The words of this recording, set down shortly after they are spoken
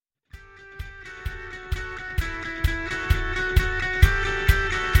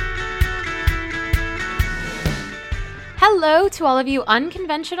Hello to all of you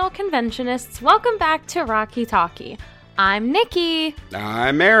unconventional conventionists. Welcome back to Rocky Talkie. I'm Nikki.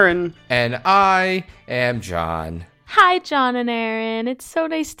 I'm Aaron. And I am John. Hi, John and Aaron. It's so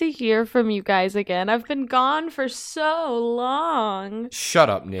nice to hear from you guys again. I've been gone for so long. Shut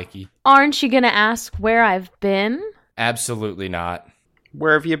up, Nikki. Aren't you going to ask where I've been? Absolutely not.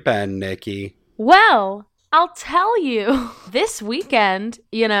 Where have you been, Nikki? Well, I'll tell you. This weekend,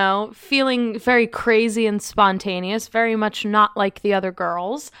 feeling very crazy and spontaneous, very much not like the other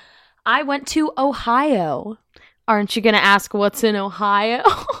girls, I went to Ohio. Aren't you going to ask what's in Ohio?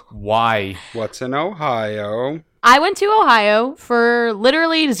 Why? What's in Ohio? I went to Ohio for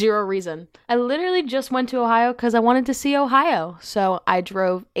literally zero reason. I literally just went to Ohio because I wanted to see Ohio. So I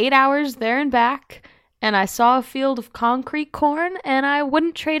drove 8 hours there and back, and I saw a field of concrete corn, and I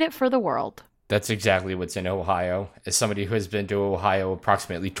wouldn't trade it for the world. That's exactly what's in Ohio. As somebody who has been to Ohio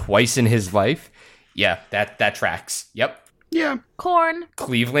approximately twice in his life, yeah, that tracks. Yep. Yeah. Corn.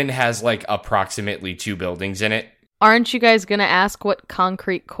 Cleveland has like approximately 2 buildings in it. Aren't you guys going to ask what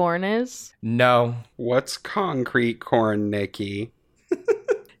concrete corn is? No. What's concrete corn, Nikki?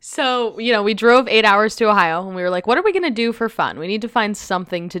 So, we drove 8 hours to Ohio, and we were like, what are we going to do for fun? We need to find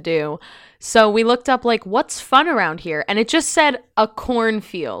something to do. So we looked up, what's fun around here? And it just said a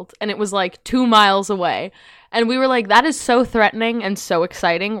cornfield, and it was 2 miles away. And we were like, that is so threatening and so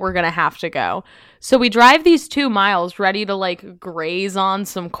exciting. We're going to have to go. So we drive these 2 miles ready to, graze on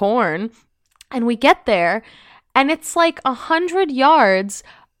some corn. And we get there, and it's 100 yards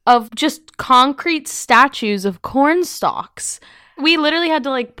of just concrete statues of corn stalks. We literally had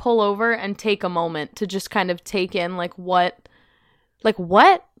to pull over and take a moment to just kind of take in what?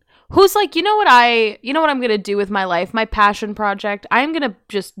 Who's you know what I'm going to do with my life, my passion project? I'm going to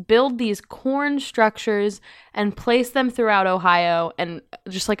just build these corn structures and place them throughout Ohio and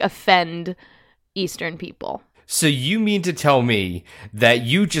just offend Eastern people. So you mean to tell me that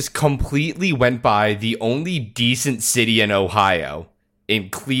you just completely went by the only decent city in Ohio, in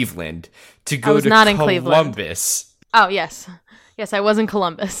Cleveland, to go to not Columbus? In Cleveland. Oh, yes. Yes, I was in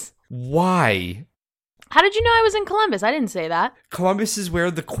Columbus. Why? How did you know I was in Columbus? I didn't say that. Columbus is where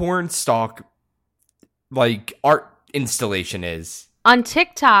the corn stalk, art installation is. On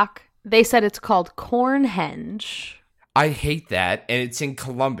TikTok, they said it's called Cornhenge. I hate that, and it's in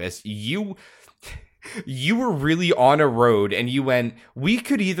Columbus. You were really on a road, and you went, we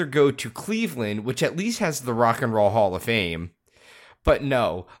could either go to Cleveland, which at least has the Rock and Roll Hall of Fame, but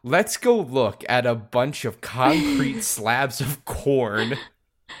no, let's go look at a bunch of concrete slabs of corn.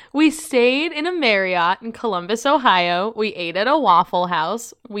 We stayed in a Marriott in Columbus, Ohio. We ate at a Waffle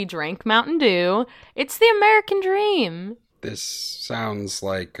House. We drank Mountain Dew. It's the American dream. This sounds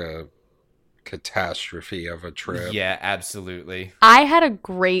like a catastrophe of a trip. Yeah, absolutely. I had a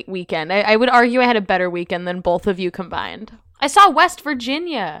great weekend. I would argue I had a better weekend than both of you combined. I saw West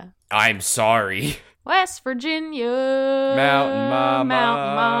Virginia. I'm sorry. West Virginia. Mountain Mama.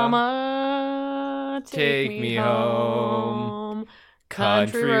 Mountain Mama. Take me home.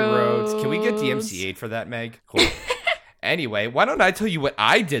 Country roads. Can we get DMCA'd for that, Meg? Cool. Anyway, why don't I tell you what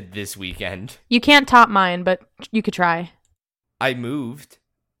I did this weekend? You can't top mine, but you could try. I moved.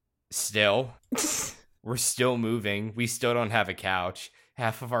 Still. We're still moving. We still don't have a couch.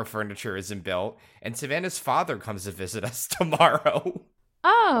 Half of our furniture isn't built. And Savannah's father comes to visit us tomorrow.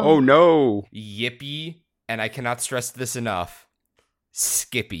 Oh no. Yippee. And I cannot stress this enough.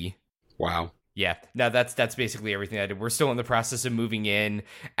 Skippy. Wow. Yeah, no, that's basically everything I did. We're still in the process of moving in.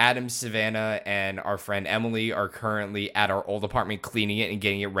 Adam, Savannah, and our friend Emily are currently at our old apartment cleaning it and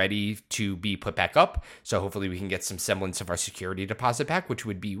getting it ready to be put back up. So hopefully we can get some semblance of our security deposit back, which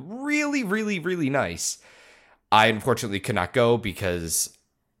would be really, really, really nice. I unfortunately could not go because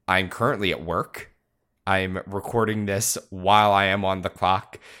I'm currently at work. I'm recording this while I am on the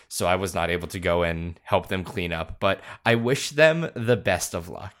clock, so I was not able to go and help them clean up. But I wish them the best of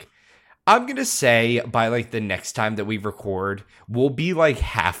luck. I'm going to say by the next time that we record, we'll be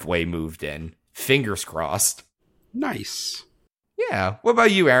halfway moved in. Fingers crossed. Nice. Yeah. What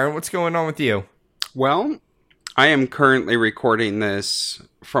about you, Aaron? What's going on with you? Well, I am currently recording this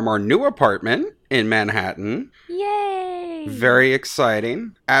from our new apartment in Manhattan. Yay! Very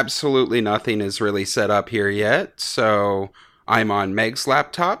exciting. Absolutely nothing is really set up here yet, so I'm on Meg's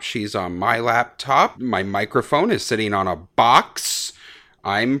laptop. She's on my laptop. My microphone is sitting on a box.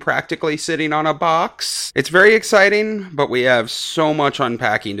 I'm practically sitting on a box. It's very exciting, but we have so much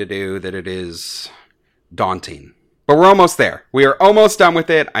unpacking to do that it is daunting. But we're almost there. We are almost done with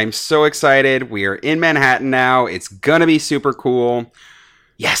it. I'm so excited. We are in Manhattan now. It's gonna be super cool.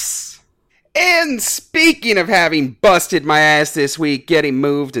 Yes. And speaking of having busted my ass this week, getting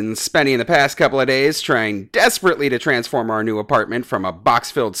moved and spending the past couple of days trying desperately to transform our new apartment from a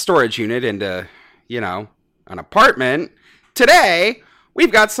box-filled storage unit into, an apartment, today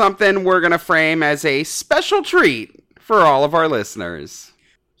we've got something we're going to frame as a special treat for all of our listeners.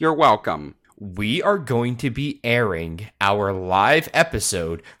 You're welcome. We are going to be airing our live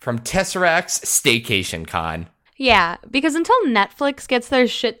episode from Tesseract's Staycation Con. Yeah, because until Netflix gets their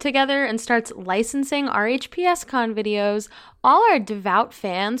shit together and starts licensing our HPS Con videos, all our devout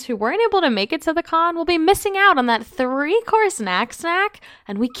fans who weren't able to make it to the con will be missing out on that 3-course snack,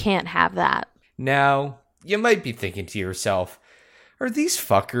 and we can't have that. Now, you might be thinking to yourself, are these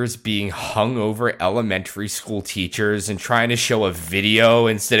fuckers being hungover elementary school teachers and trying to show a video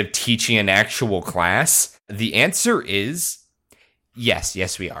instead of teaching an actual class? The answer is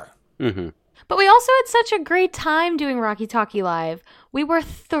yes, we are. Mm-hmm. But we also had such a great time doing Rocky Talkie Live. We were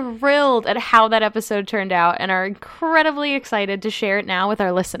thrilled at how that episode turned out and are incredibly excited to share it now with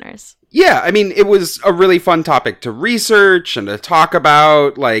our listeners. Yeah, I mean, it was a really fun topic to research and to talk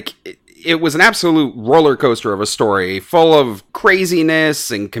about. It was an absolute roller coaster of a story, full of craziness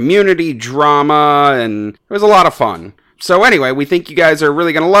and community drama, and it was a lot of fun. So anyway, we think you guys are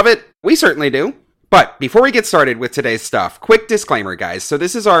really going to love it. We certainly do. But before we get started with today's stuff, quick disclaimer, guys. So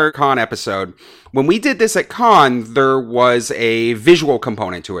this is our con episode. When we did this at con, there was a visual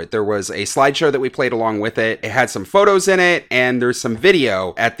component to it. There was a slideshow that we played along with it. It had some photos in it, and there's some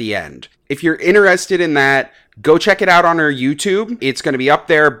video at the end. If you're interested in that, go check it out on our YouTube. It's going to be up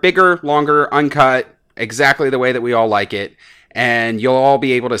there, bigger, longer, uncut, exactly the way that we all like it. And you'll all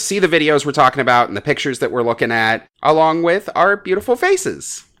be able to see the videos we're talking about and the pictures that we're looking at, along with our beautiful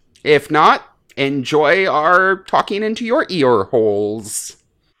faces. If not, enjoy our talking into your ear holes.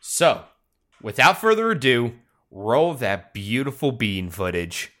 So, without further ado, roll that beautiful bean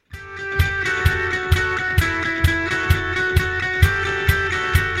footage.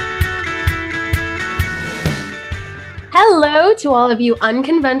 Hello to all of you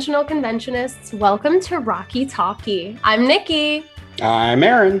unconventional conventionists. Welcome to Rocky Talkie. I'm Nikki. I'm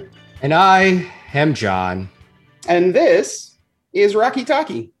Aaron. And I am John. And this is Rocky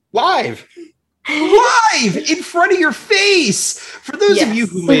Talkie Live. Live in front of your face. For those of you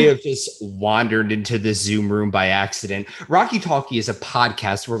who may Yes. have just wandered into the Zoom room by accident, Rocky Talkie is a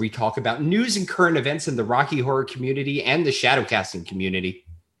podcast where we talk about news and current events in the Rocky horror community and the shadowcasting community.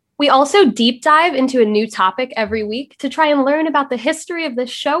 We also deep dive into a new topic every week to try and learn about the history of the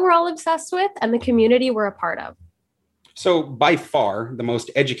show we're all obsessed with and the community we're a part of. So by far, the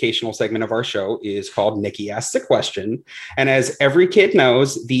most educational segment of our show is called Nikki Asks a Question. And as every kid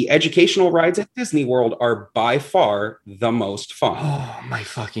knows, the educational rides at Disney World are by far the most fun. Oh my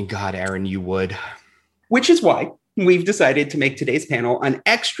fucking God, Aaron, you would. Which is why we've decided to make today's panel an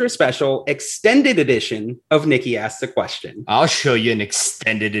extra special extended edition of Nikki Asks a Question. I'll show you an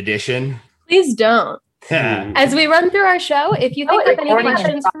extended edition. Please don't. Hmm. As we run through our show, if you think of any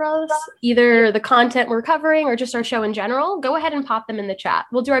questions for us, either the content we're covering or just our show in general, go ahead and pop them in the chat.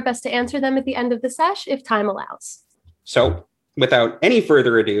 We'll do our best to answer them at the end of the sesh if time allows. So without any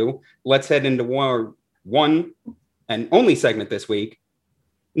further ado, let's head into one and only segment this week.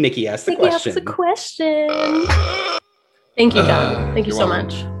 Nikki Asks the Question. Nikki asks a question. Thank you, John. Thank you You're so welcome.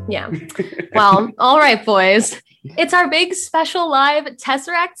 much. Yeah. Well, all right, boys. It's our big special live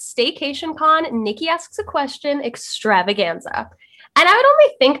Tesseract Staycation Con Nikki Asks a Question extravaganza. And I would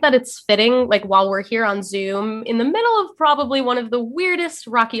only think that it's fitting, while we're here on Zoom, in the middle of probably one of the weirdest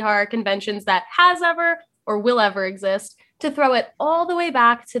Rocky Horror conventions that has ever or will ever exist, to throw it all the way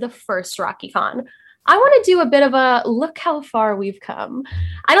back to the first Rocky Con. I want to do a bit of a look how far we've come.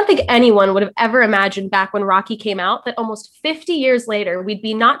 I don't think anyone would have ever imagined back when Rocky came out that almost 50 years later, we'd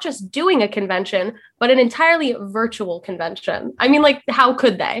be not just doing a convention, but an entirely virtual convention. I mean, how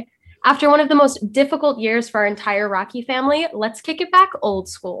could they? After one of the most difficult years for our entire Rocky family, let's kick it back old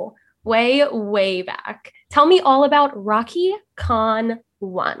school. Way, way back. Tell me all about Rocky Con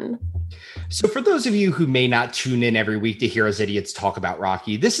 1. So for those of you who may not tune in every week to hear us idiots talk about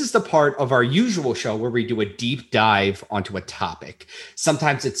Rocky, this is the part of our usual show where we do a deep dive onto a topic.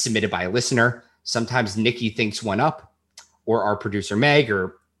 Sometimes it's submitted by a listener. Sometimes Nikki thinks one up, or our producer Meg,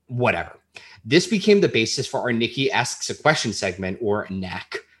 or whatever. This became the basis for our Nikki Asks a Question segment, or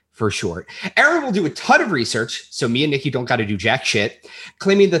NAC for short. Aaron will do a ton of research, so me and Nikki don't got to do jack shit,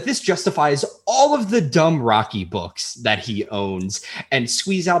 claiming that this justifies all of the dumb Rocky books that he owns and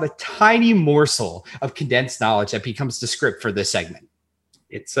squeeze out a tiny morsel of condensed knowledge that becomes the script for this segment.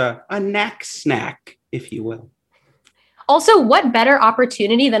 It's a knack snack, if you will. Also, what better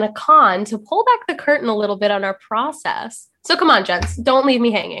opportunity than a con to pull back the curtain a little bit on our process? So come on, gents. Don't leave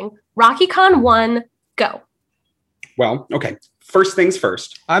me hanging. RockyCon 1, go. Well, okay. First things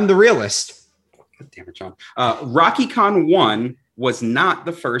first. I'm the realist. God damn it, John. RockyCon 1 was not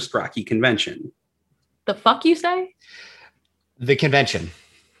the first Rocky convention. The fuck you say? The convention.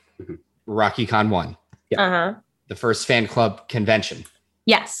 Mhm. RockyCon 1. Yeah. Uh-huh. The first fan club convention.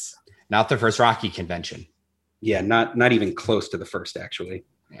 Yes. Not the first Rocky convention. Yeah, not even close to the first, actually.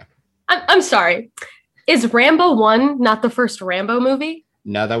 I'm sorry. Is Rambo 1 not the first Rambo movie?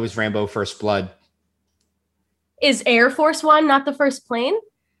 No, that was Rambo First Blood. Is Air Force 1 not the first plane?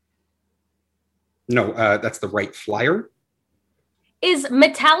 No, that's the Wright Flyer. Is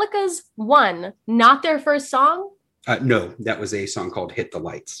Metallica's 1 not their first song? No, that was a song called Hit the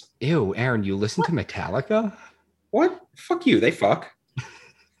Lights. Ew, Aaron, you listen to Metallica? What? Fuck you, they fuck.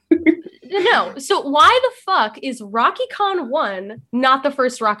 No. So why the fuck is RockyCon 1 not the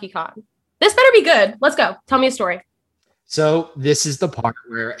first RockyCon? This better be good. Let's go. Tell me a story. So this is the part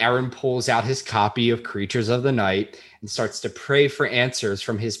where Aaron pulls out his copy of Creatures of the Night and starts to pray for answers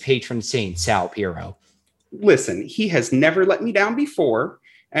from his patron saint, Sal Piro. Listen, he has never let me down before.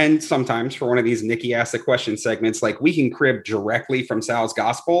 And sometimes for one of these Nikki Ask the Question segments, like we can crib directly from Sal's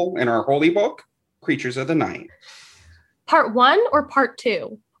gospel in our holy book, Creatures of the Night. Part 1 or part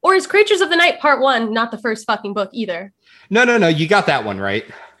 2? Or is Creatures of the Night part 1 not the first fucking book either? No, you got that one right.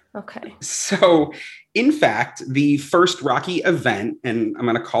 Okay. So, in fact, the first Rocky event, and I'm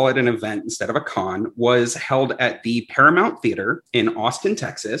going to call it an event instead of a con, was held at the Paramount Theater in Austin,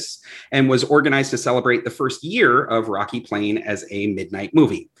 Texas, and was organized to celebrate the first year of Rocky playing as a midnight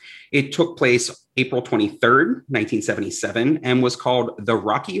movie. It took place April 23rd, 1977, and was called the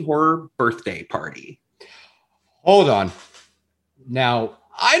Rocky Horror Birthday Party. Hold on. Now,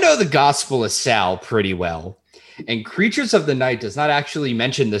 I know the Gospel of Sal pretty well, and Creatures of the Night does not actually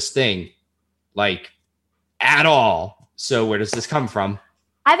mention this thing, like, at all. So where does this come from?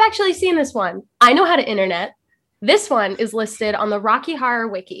 I've actually seen this one. I know how to internet. This one is listed on the Rocky Horror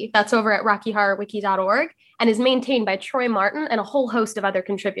Wiki. That's over at rockyhorrorwiki.org and is maintained by Troy Martin and a whole host of other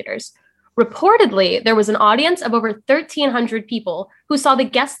contributors. Reportedly, there was an audience of over 1,300 people who saw the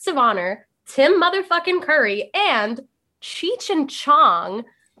guests of honor, Tim motherfucking Curry and Cheech and Chong,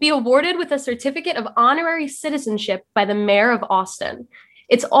 be awarded with a certificate of honorary citizenship by the mayor of Austin.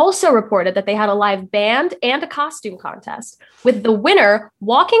 It's also reported that they had a live band and a costume contest, with the winner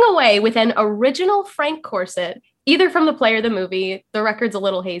walking away with an original Frank corset, either from the play or the movie. The record's a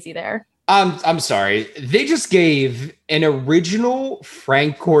little hazy there. I'm sorry. They just gave an original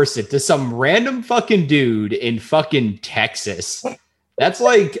Frank corset to some random fucking dude in fucking Texas. That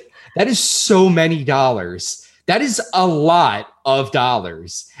is so many dollars. That is a lot of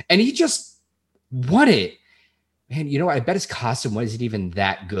dollars. And he just won it. Man, you know, I bet his costume wasn't even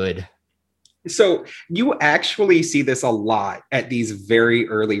that good. So you actually see this a lot at these very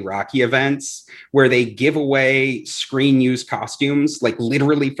early Rocky events where they give away screen use costumes, like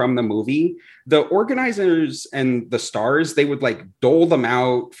literally from the movie. The organizers and the stars, they would like dole them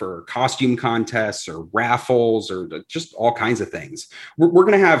out for costume contests or raffles or just all kinds of things. We're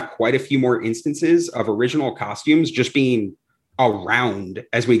going to have quite a few more instances of original costumes just being around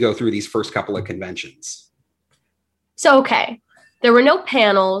as we go through these first couple of conventions. So, okay, there were no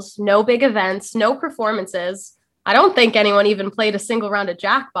panels, no big events, no performances. I don't think anyone even played a single round of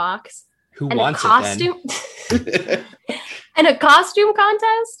Jackbox. Who And wants a costume it then? and a costume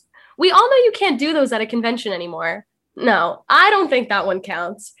contest? We all know you can't do those at a convention anymore. No, I don't think that one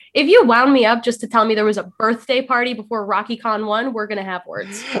counts. If you wound me up just to tell me there was a birthday party before RockyCon 1, we're going to have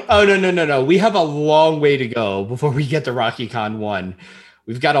words. Oh, no. We have a long way to go before we get to RockyCon 1.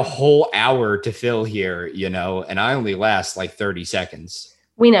 We've got a whole hour to fill here, you know, and I only last like 30 seconds.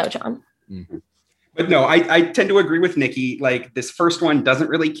 We know, John. Mm-hmm. But no, I tend to agree with Nikki. Like this first one doesn't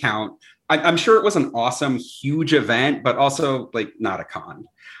really count. I'm sure it was an awesome, huge event, but also like not a con.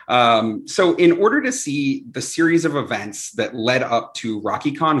 So in order to see the series of events that led up to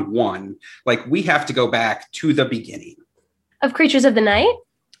RockyCon 1, like we have to go back to the beginning. Of Creatures of the Night?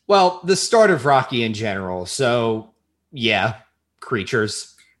 Well, the start of Rocky in general. So, yeah,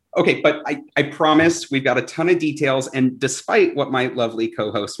 creatures. Okay, but I promise we've got a ton of details. And despite what my lovely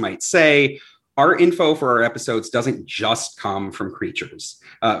co-host might say, our info for our episodes doesn't just come from creatures.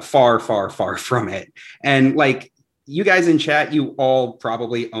 Far, far, far from it. And like you guys in chat, you all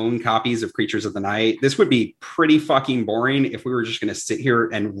probably own copies of Creatures of the Night. This would be pretty fucking boring if we were just going to sit here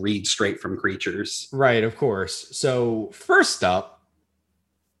and read straight from Creatures. Right, of course. So first up,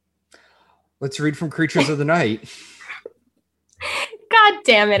 let's read from Creatures of the Night. God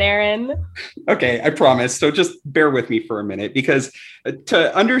damn it, Aaron. Okay, I promise. So just bear with me for a minute, because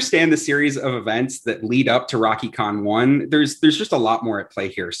to understand the series of events that lead up to RockyCon 1, there's just a lot more at play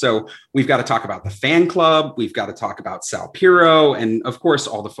here. So we've got to talk about the fan club. We've got to talk about Sal Piro, and of course,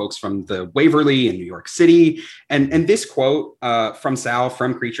 all the folks from the Waverly in New York City. And this quote from Sal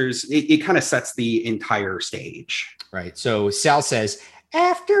from Creatures, it kind of sets the entire stage. Right. So Sal says,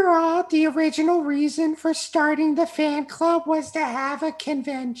 After all, the original reason for starting the fan club was to have a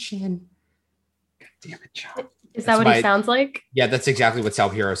convention. Damn it, John. Is that what he sounds like? yeah, that's exactly what Sal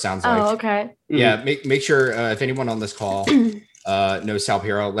Piro sounds like. Oh, okay. Yeah, make sure if anyone on this call knows Sal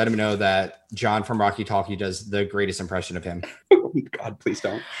Piro, let him know that John from Rocky Talkie does the greatest impression of him. Oh, God, please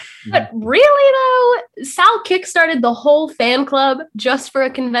don't. But really, though, Sal kickstarted the whole fan club just for a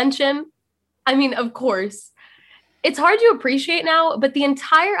convention. I mean, of course. It's hard to appreciate now, but the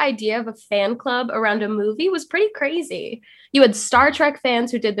entire idea of a fan club around a movie was pretty crazy. You had Star Trek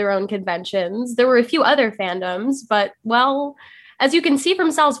fans who did their own conventions. There were a few other fandoms, but, well, as you can see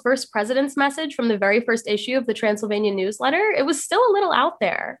from Sal's first president's message from the very first issue of the Transylvania newsletter, it was still a little out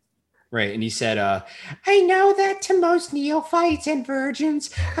there. Right. And he said, I know that to most neophytes and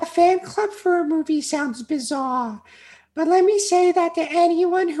virgins, a fan club for a movie sounds bizarre. But let me say that to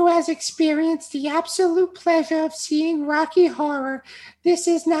anyone who has experienced the absolute pleasure of seeing Rocky Horror, this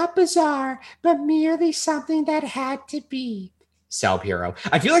is not bizarre, but merely something that had to be. Sal Piro.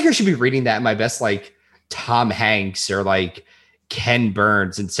 I feel like I should be reading that in my best, like, Tom Hanks or, like, Ken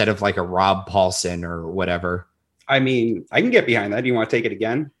Burns instead of, like, a Rob Paulson or whatever. I mean, I can get behind that. Do you want to take it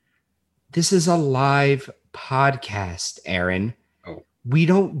again? This is a live podcast, Aaron. Oh. We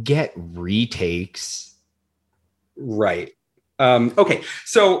don't get retakes. Right. Okay.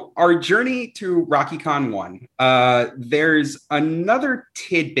 So our journey to RockyCon 1, there's another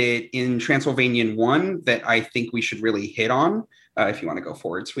tidbit in Transylvanian 1 that I think we should really hit on. If you want to go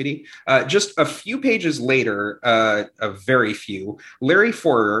forward, sweetie. Just a few pages later, a very few, Larry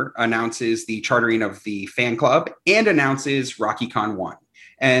Forer announces the chartering of the fan club and announces RockyCon 1.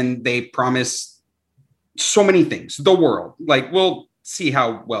 And they promise so many things, the world. Like, we'll see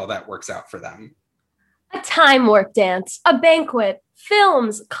how well that works out for them. A time warp dance, a banquet,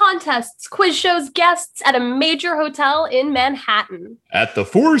 films, contests, quiz shows, guests at a major hotel in Manhattan. At the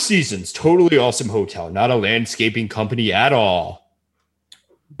Four Seasons, totally awesome hotel, not a landscaping company at all.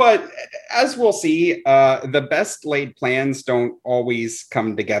 But as we'll see, the best laid plans don't always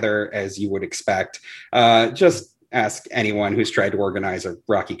come together as you would expect. Just ask anyone who's tried to organize a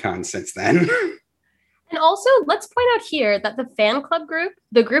RockyCon since then. And also, let's point out here that the fan club group,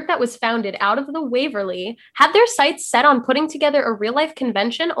 the group that was founded out of the Waverly, had their sights set on putting together a real-life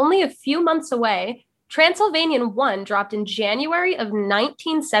convention only a few months away. Transylvanian 1 dropped in January of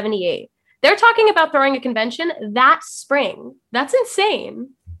 1978. They're talking about throwing a convention that spring. That's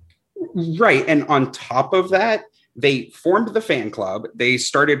insane. Right. And on top of that, they formed the fan club. They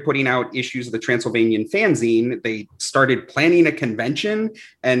started putting out issues of the Transylvanian fanzine. They started planning a convention.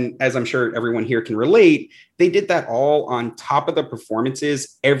 And as I'm sure everyone here can relate, they did that all on top of the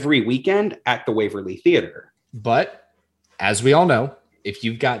performances every weekend at the Waverly Theater. But as we all know, if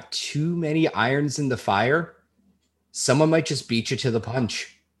you've got too many irons in the fire, someone might just beat you to the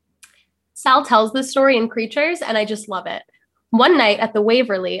punch. Sal tells this story in Creatures, and I just love it. One night at the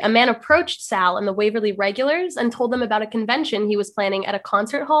Waverly, a man approached Sal and the Waverly regulars and told them about a convention he was planning at a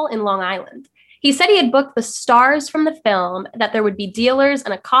concert hall in Long Island. He said he had booked the stars from the film, that there would be dealers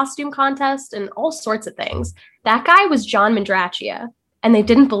and a costume contest and all sorts of things. That guy was John Mandraccia, and they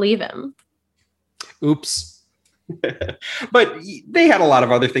didn't believe him. Oops. But they had a lot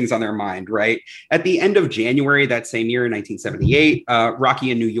of other things on their mind, right? At the end of January that same year, in 1978,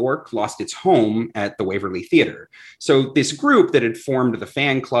 Rocky in New York lost its home at the Waverly Theater. So this group that had formed the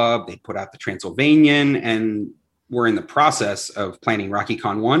fan club, they put out the Transylvanian, and were in the process of planning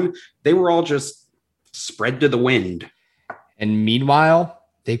RockyCon 1, they were all just spread to the wind. And meanwhile,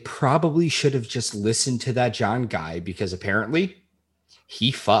 they probably should have just listened to that John guy, because apparently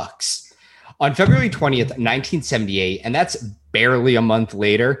he fucks. On February 20th, 1978, and that's barely a month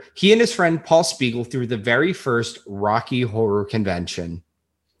later, he and his friend Paul Spiegel threw the very first Rocky Horror Convention.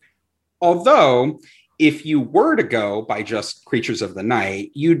 Although, if you were to go by just Creatures of the Night,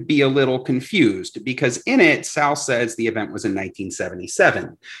 you'd be a little confused, because in it, Sal says the event was in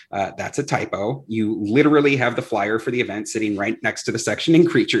 1977. That's a typo. You literally have the flyer for the event sitting right next to the section in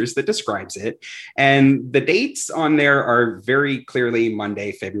Creatures that describes it. And the dates on there are very clearly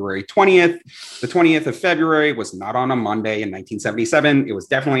Monday, February 20th. The 20th of February was not on a Monday in 1977. It was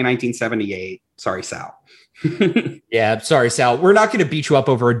definitely 1978. Sorry, Sal. Yeah, sorry, Sal. We're not going to beat you up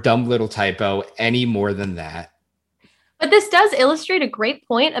over a dumb little typo any more than that. But this does illustrate a great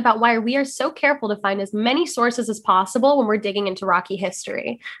point about why we are so careful to find as many sources as possible when we're digging into Rocky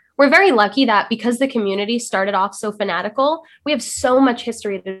history. We're very lucky that because the community started off so fanatical, we have so much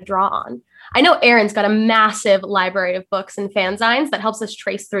history to draw on. I know Aaron's got a massive library of books and fanzines that helps us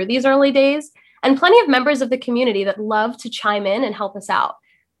trace through these early days, and plenty of members of the community that love to chime in and help us out.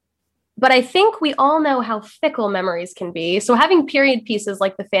 But I think we all know how fickle memories can be, so having period pieces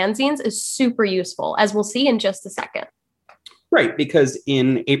like the fanzines is super useful, as we'll see in just a second. Right, because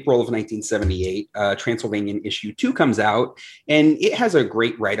in April of 1978, Transylvanian issue 2 comes out, and it has a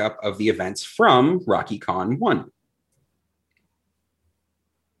great write-up of the events from Rocky Con 1.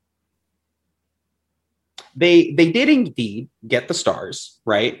 They did indeed get the stars,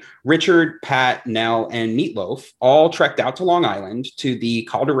 right? Richard, Pat, Nell, and Meatloaf all trekked out to Long Island to the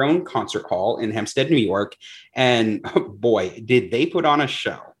Calderone Concert Hall in Hempstead, New York, and boy, did they put on a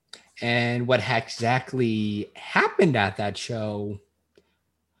show. And what exactly happened at that show?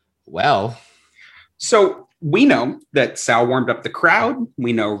 Well, so we know that Sal warmed up the crowd.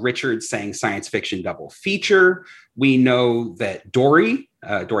 We know Richard sang science fiction double feature. We know that Dory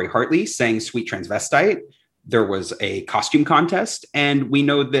Hartley sang Sweet Transvestite. There was a costume contest. And we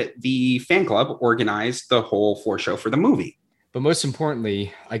know that the fan club organized the whole floor show for the movie. but most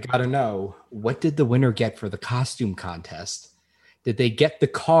importantly, I got to know, what did the winner get for the costume contest? Did they get the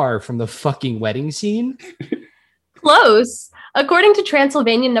car from the fucking wedding scene? Close. According to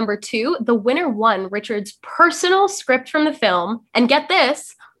Transylvanian number 2, the winner won Richard's personal script from the film, and get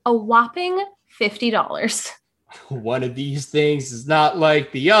this, a whopping $50. One of these things is not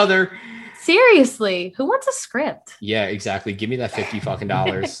like the other. Seriously, who wants a script? Yeah, exactly. Give me that $50 fucking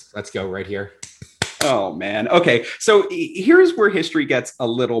dollars. Let's go right here. Oh, man. Okay. So here's where history gets a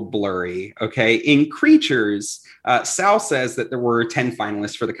little blurry. Okay. In Creatures, Sal says that there were 10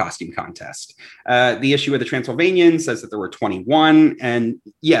 finalists for the costume contest. The issue of the Transylvanian says that there were 21. And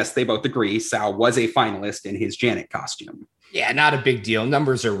yes, they both agree Sal was a finalist in his Janet costume. Yeah, not a big deal.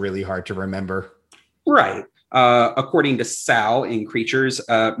 Numbers are really hard to remember. Right. According to Sal in Creatures,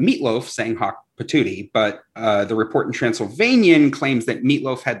 Meatloaf sang Hawk Patootie, but the report in Transylvanian claims that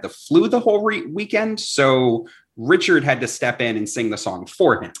Meatloaf had the flu the whole weekend, so Richard had to step in and sing the song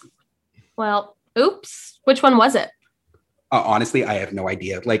for him. Well, oops. Which one was it? Honestly, I have no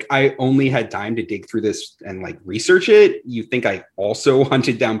idea. Like, I only had time to dig through this and like research it. You think I also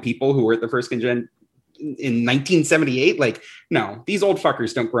hunted down people who were at the first convention in 1978? Like, no, these old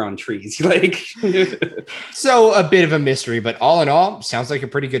fuckers don't grow on trees. Like, so a bit of a mystery, but all in all, sounds like a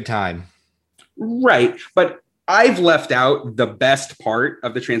pretty good time. Right. But I've left out the best part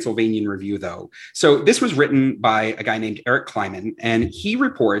of the Transylvanian Review, though. So this was written by a guy named Eric Kleiman, and he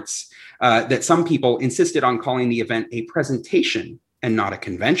reports that some people insisted on calling the event a presentation and not a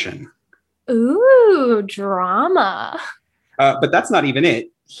convention. Ooh, drama. But that's not even it.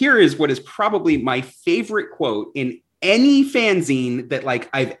 Here is what is probably my favorite quote in any fanzine that like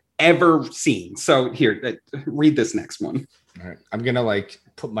I've ever seen. So here, read this next one. All right. I'm going to like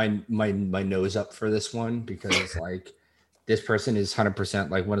put my nose up for this one because like this person is 100%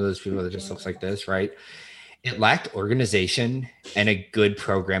 like one of those people that just looks like this, right? It lacked organization and a good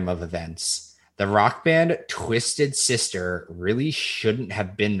program of events. The rock band Twisted Sister really shouldn't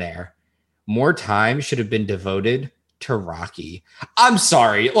have been there. More time should have been devoted to Rocky. I'm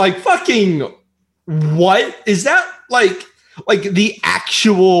sorry, like fucking what is that? Like the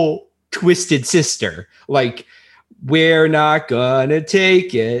actual Twisted Sister, like we're not gonna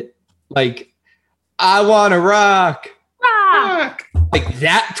take it. Like I want to rock. Like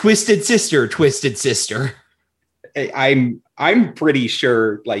that Twisted Sister. I'm pretty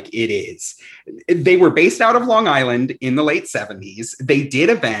sure like it is. They were based out of Long Island in the late 70s. They did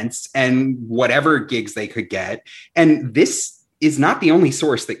events and whatever gigs they could get. And this is not the only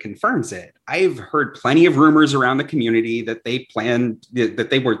source that confirms it. I've heard plenty of rumors around the community that they planned,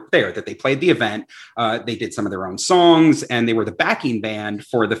 that they were there, that they played the event. They did some of their own songs and they were the backing band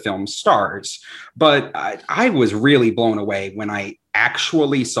for the film Stars. But I was really blown away when I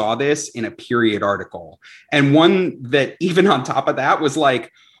actually saw this in a period article. And one that even on top of that was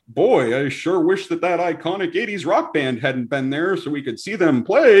like, boy, I sure wish that iconic 80s rock band hadn't been there so we could see them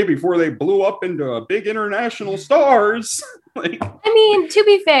play before they blew up into a big international stars. Like, I mean, to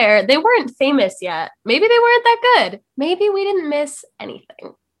be fair, they weren't famous yet. Maybe they weren't that good. Maybe we didn't miss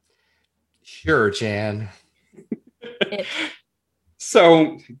anything. Sure, Jan.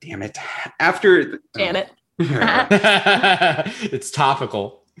 So, damn it. After Janet. It's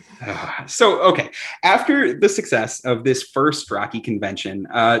topical. So, okay. After the success of this first Rocky convention,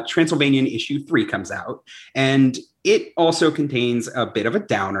 Transylvanian issue 3 comes out. And it also contains a bit of a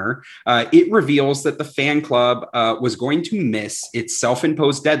downer. It reveals that the fan club was going to miss its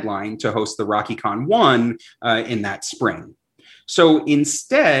self-imposed deadline to host the RockyCon 1 in that spring. So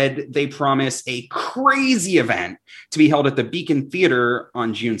instead, they promise a crazy event to be held at the Beacon Theater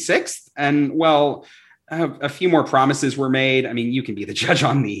on June 6th. And, well, a few more promises were made. I mean, you can be the judge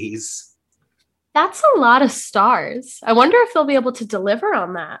on these. That's a lot of stars. I wonder if they'll be able to deliver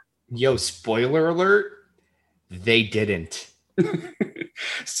on that. Yo, spoiler alert, they didn't.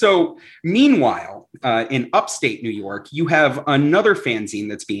 So meanwhile, in upstate New York, you have another fanzine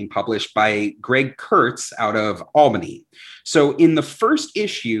that's being published by Greg Kurtz out of Albany. So in the first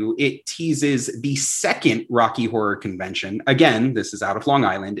issue, it teases the second Rocky Horror Convention. Again, this is out of Long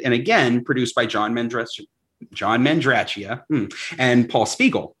Island, and again, produced by John Mandraccia and Paul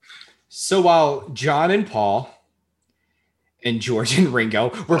Spiegel. So while John and Paul and George and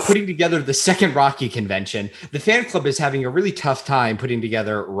Ringo were putting together the second Rocky convention, the fan club is having a really tough time putting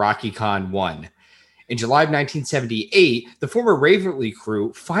together RockyCon 1. In July of 1978, the former Waverly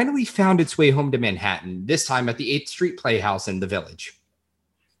crew finally found its way home to Manhattan, this time at the 8th Street Playhouse in the Village.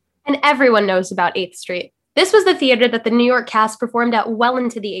 And everyone knows about 8th Street. This was the theater that the New York cast performed at well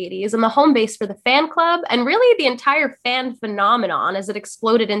into the 80s and the home base for the fan club and really the entire fan phenomenon as it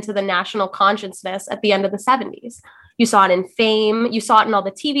exploded into the national consciousness at the end of the 70s. You saw it in Fame, you saw it in all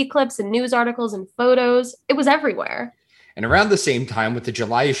the TV clips and news articles and photos. It was everywhere. And around the same time, with the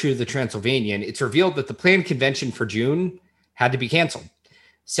July issue of the Transylvanian, it's revealed that the planned convention for June had to be canceled.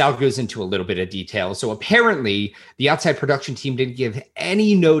 Sal goes into a little bit of detail. So apparently, the outside production team didn't give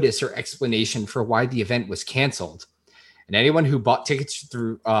any notice or explanation for why the event was canceled. And anyone who bought tickets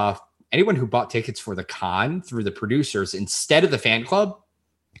for the con through the producers instead of the fan club,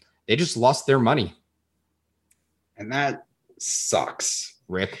 they just lost their money. And that sucks.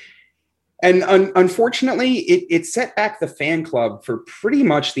 Rip. And unfortunately, it set back the fan club for pretty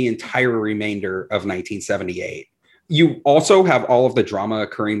much the entire remainder of 1978. You also have all of the drama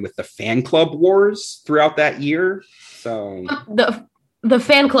occurring with the fan club wars throughout that year. So the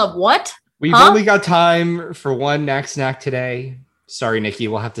fan club, what? We've only got time for one Knack Snack today. Sorry, Nikki,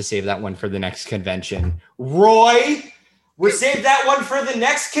 we'll have to save that one for the next convention. Roy, we'll save that one for the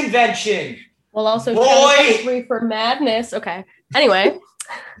next convention. We'll also Roy for madness. Okay. Anyway.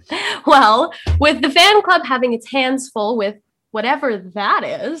 Well, with the fan club having its hands full with whatever that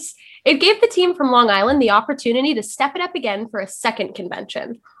is, it gave the team from Long Island the opportunity to step it up again for a second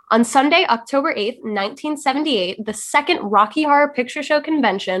convention. On Sunday, October 8th, 1978, the second Rocky Horror Picture Show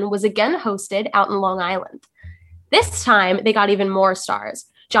convention was again hosted out in Long Island. This time, they got even more stars.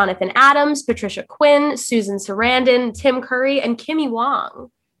 Jonathan Adams, Patricia Quinn, Susan Sarandon, Tim Curry, and Kimmy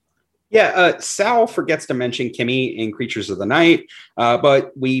Wong. Yeah, Sal forgets to mention Kimmy in Creatures of the Night,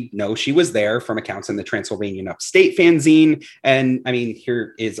 but we know she was there from accounts in the Transylvanian Upstate fanzine. And I mean,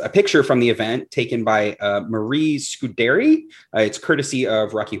 here is a picture from the event taken by Marie Scuderi. It's courtesy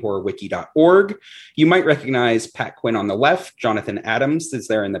of RockyHorrorWiki.org. You might recognize Pat Quinn on the left. Jonathan Adams is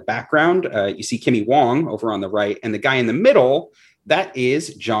there in the background. You see Kimmy Wong over on the right. And the guy in the middle, that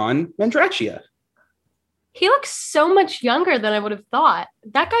is John Mandraccia. He looks so much younger than I would have thought.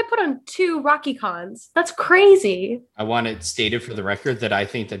 That guy put on 2 RockyCons. That's crazy. I want it stated for the record that I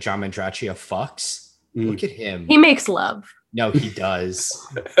think that John Mandraccia fucks. Look at him. He makes love. No, he does.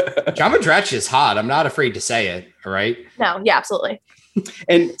 John Mandraccia is hot. I'm not afraid to say it. All right. No, yeah, absolutely.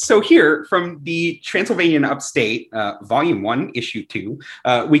 And so here from the Transylvanian Upstate, Volume 1, Issue 2,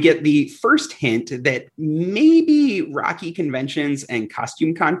 we get the first hint that maybe Rocky conventions and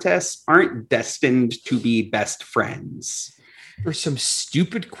costume contests aren't destined to be best friends. For some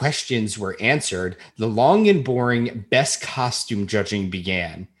stupid questions were answered, the long and boring best costume judging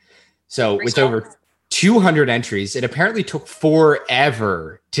began. So with over 200 entries, it apparently took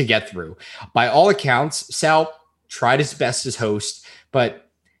forever to get through. By all accounts, Sal tried his best as host, but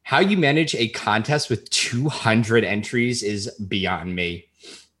how you manage a contest with 200 entries is beyond me.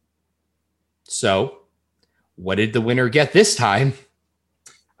 So, what did the winner get this time?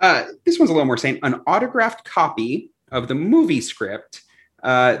 This one's a little more sane. An autographed copy of the movie script.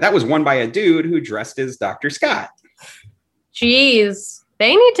 That was won by a dude who dressed as Dr. Scott. Jeez,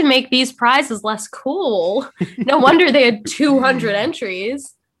 they need to make these prizes less cool. No wonder they had 200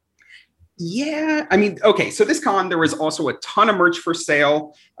 entries. Yeah, I mean, okay, so this con, there was also a ton of merch for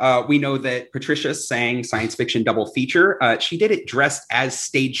sale. We know that Patricia sang Science Fiction Double Feature. She did it dressed as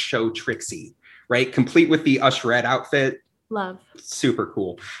stage show Trixie, right? Complete with the usherette outfit. Love. Super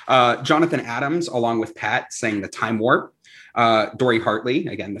cool. Jonathan Adams, along with Pat, sang The Time Warp. Dory Hartley,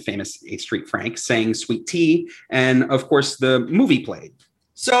 again, the famous 8th Street Frank, sang Sweet Tea. And of course, the movie played.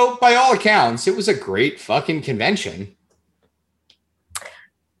 So, by all accounts, it was a great fucking convention.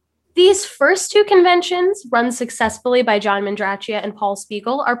 These first two conventions, run successfully by John Mandraccia and Paul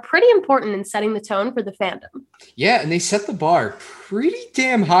Spiegel, are pretty important in setting the tone for the fandom. Yeah, and they set the bar pretty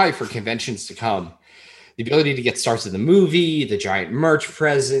damn high for conventions to come. The ability to get stars of the movie, the giant merch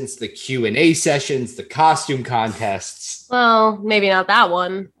presents, the Q&A sessions, the costume contests. Well, maybe not that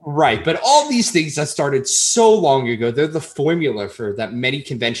one. Right, but all these things that started so long ago, they're the formula for that many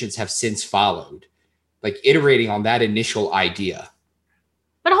conventions have since followed, like iterating on that initial idea.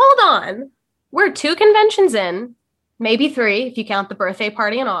 But hold on. We're 2 conventions in, maybe 3 if you count the birthday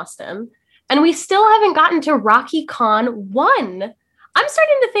party in Austin, and we still haven't gotten to RockyCon 1. I'm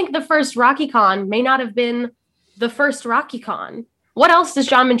starting to think the first RockyCon may not have been the first RockyCon. What else does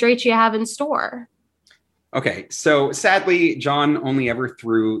John Mandraccia have in store? Okay, so sadly, John only ever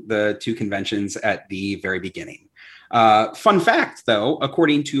threw the 2 conventions at the very beginning. Fun fact, though,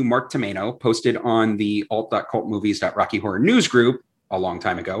 according to Mark Tomeno, posted on the alt.cultmovies.rocky horror news group a long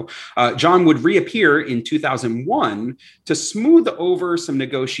time ago, John would reappear in 2001 to smooth over some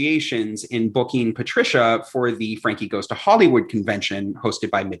negotiations in booking Patricia for the Frankie Goes to Hollywood convention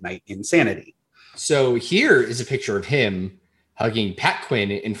hosted by Midnight Insanity. So here is a picture of him hugging Pat Quinn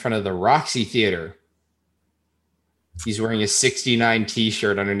in front of the Roxy Theater. He's wearing a 69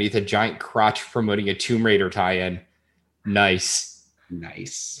 t-shirt underneath a giant crotch promoting a Tomb Raider tie-in. Nice.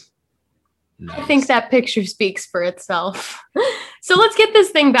 I think that picture speaks for itself. So let's get this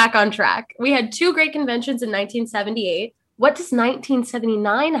thing back on track. We had 2 great conventions in 1978. What does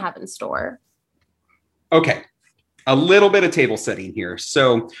 1979 have in store? Okay, a little bit of table setting here.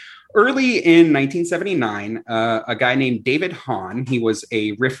 So early in 1979, a guy named David Hahn, he was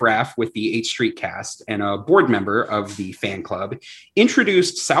a riffraff with the 8th Street cast and a board member of the fan club,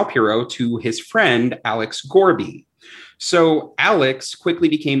 introduced Sal Piro to his friend Alex Gorby. So Alex quickly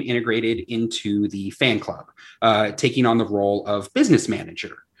became integrated into the fan club, taking on the role of business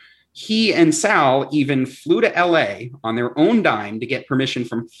manager. He and Sal even flew to LA on their own dime to get permission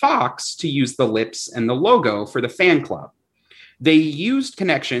from Fox to use the lips and the logo for the fan club. They used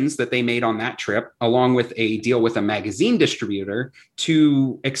connections that they made on that trip, along with a deal with a magazine distributor,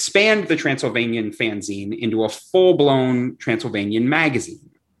 to expand the Transylvanian fanzine into a full-blown Transylvanian magazine.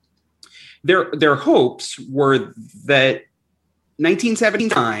 Their hopes were that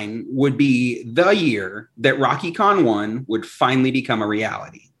 1979 would be the year that RockyCon 1 would finally become a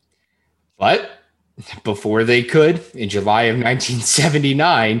reality. But before they could, in July of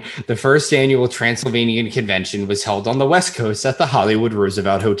 1979, the first annual Transylvanian convention was held on the West Coast at the Hollywood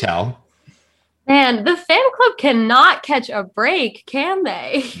Roosevelt Hotel. Man, the fan club cannot catch a break, can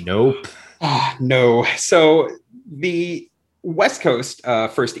they? Nope. No. So the West Coast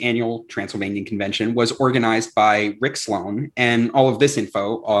first annual Transylvanian convention was organized by Rick Sloan, and all of this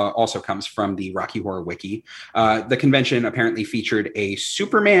info also comes from the Rocky Horror Wiki. The convention apparently featured a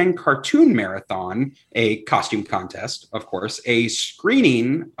Superman cartoon marathon, a costume contest, of course, a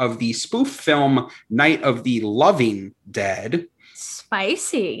screening of the spoof film Night of the Loving Dead.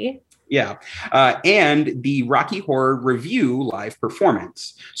 Spicy. Yeah. And the Rocky Horror Review live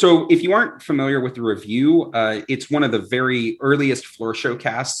performance. So if you aren't familiar with the review, it's one of the very earliest floor show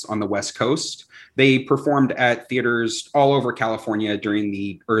casts on the West Coast. They performed at theaters all over California during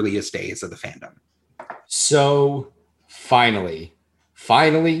the earliest days of the fandom. So finally,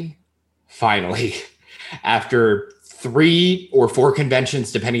 after 3 or 4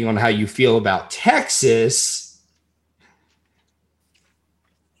 conventions, depending on how you feel about Texas,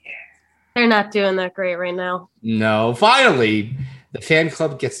 they're not doing that great right now. No, finally, the fan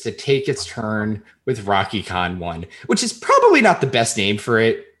club gets to take its turn with RockyCon 1, which is probably not the best name for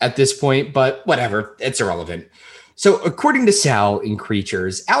it at this point, but whatever, it's irrelevant. So according to Sal in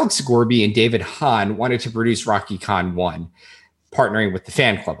Creatures, Alex Gorby and David Hahn wanted to produce RockyCon 1, partnering with the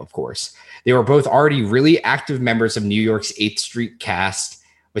fan club, of course. They were both already really active members of New York's 8th Street cast,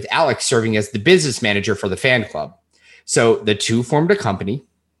 with Alex serving as the business manager for the fan club. So the two formed a company.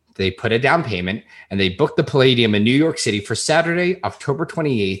 They put a down payment, and they booked the Palladium in New York City for Saturday, October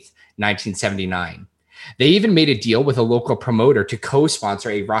 28th, 1979. They even made a deal with a local promoter to co-sponsor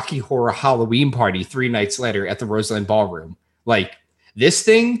a Rocky Horror Halloween party 3 nights later at the Roseland Ballroom. Like, this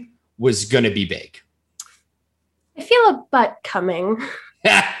thing was going to be big. I feel a butt coming.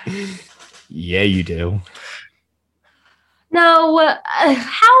 Yeah, you do. No,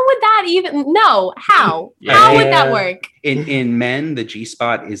 how would that even? No, how? Yeah. How would that work? In men, the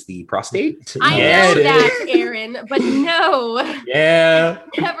G-spot is the prostate. I know that, Aaron, but no. Yeah.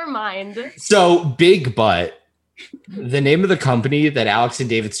 Never mind. So, big butt. The name of the company that Alex and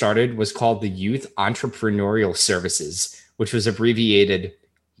David started was called the Youth Entrepreneurial Services, which was abbreviated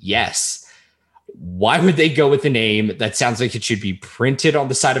Yes. Why would they go with a name that sounds like it should be printed on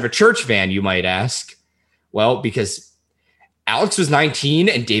the side of a church van, you might ask? Well, because Alex was 19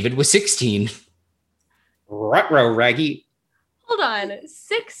 and David was 16. Ruh-roh, Raggy. Hold on.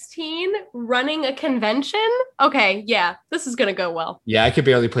 16 running a convention? Okay, yeah, this is going to go well. Yeah, I could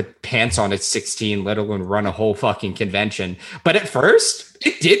barely put pants on at 16, let alone run a whole fucking convention. But at first,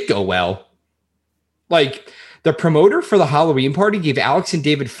 it did go well. Like, the promoter for the Halloween party gave Alex and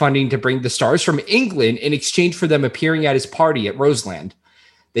David funding to bring the stars from England in exchange for them appearing at his party at Roseland.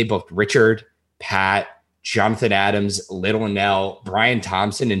 They booked Richard, Pat, Jonathan Adams, Little Nell, Brian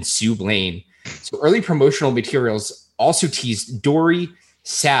Thompson, and Sue Blaine. So early promotional materials also teased Dory,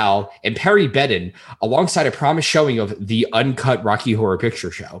 Sal, and Perry Bedden alongside a promised showing of the uncut Rocky Horror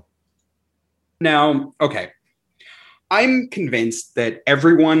Picture Show. Now, okay. I'm convinced that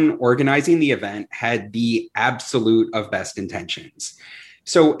everyone organizing the event had the absolute of best intentions.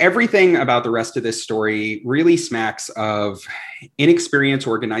 So everything about the rest of this story really smacks of inexperience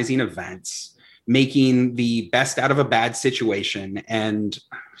organizing events, making the best out of a bad situation, and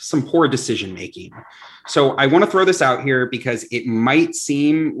some poor decision making. So I want to throw this out here because it might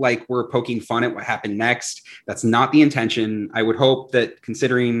seem like we're poking fun at what happened next. That's not the intention. I would hope that,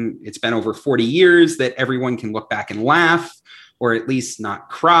 considering it's been over 40 years, that everyone can look back and laugh, or at least not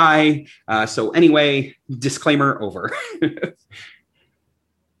cry. So anyway, disclaimer over.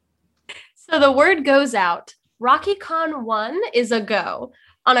 So the word goes out. RockyCon 1 is a go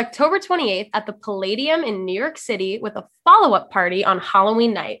on October 28th at the Palladium in New York City with a follow-up party on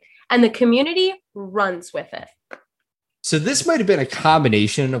Halloween night, and the community runs with it. So this might have been a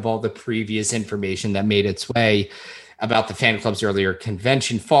combination of all the previous information that made its way about the fan club's earlier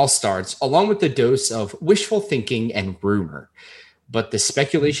convention false starts, along with the dose of wishful thinking and rumor. But the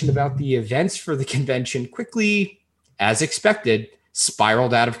speculation about the events for the convention quickly, as expected,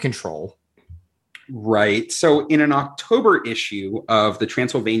 spiraled out of control. Right. So in an October issue of the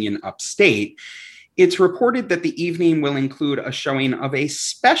Transylvanian Upstate, it's reported that the evening will include a showing of a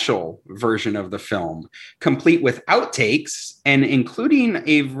special version of the film, complete with outtakes and including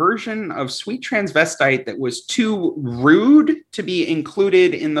a version of Sweet Transvestite that was too rude to be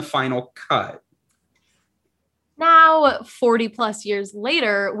included in the final cut. Now, 40 plus years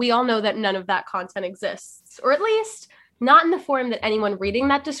later, we all know that none of that content exists, or at least not in the form that anyone reading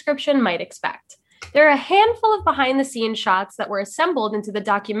that description might expect. There are a handful of behind-the-scenes shots that were assembled into the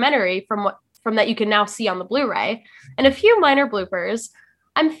documentary from that you can now see on the Blu-ray, and a few minor bloopers.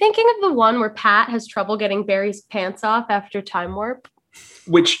 I'm thinking of the one where Pat has trouble getting Barry's pants off after time warp.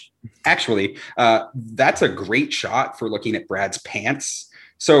 Which, actually, that's a great shot for looking at Brad's pants.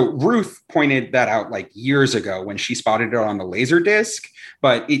 So Ruth pointed that out like years ago when she spotted it on the Laserdisc,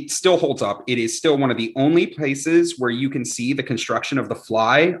 but it still holds up. It is still one of the only places where you can see the construction of the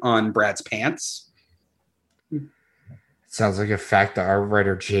fly on Brad's pants. Sounds like a fact that our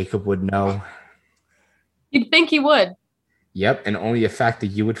writer Jacob would know. You'd think he would. Yep, and only a fact that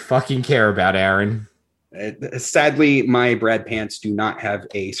you would fucking care about, Aaron. Sadly, my Brad pants do not have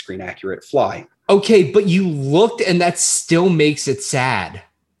a screen accurate fly. Okay, but you looked and that still makes it sad.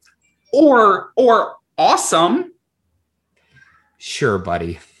 Or awesome. Sure,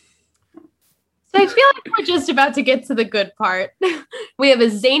 buddy. So I feel like we're just about to get to the good part. We have a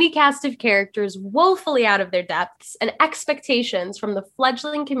zany cast of characters woefully out of their depths and expectations from the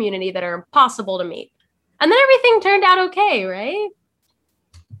fledgling community that are impossible to meet. And then everything turned out okay, right?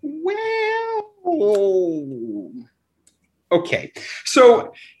 Well, okay.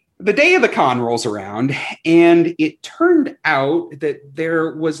 So the day of the con rolls around, and it turned out that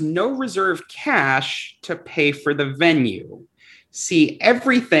there was no reserve cash to pay for the venue. See,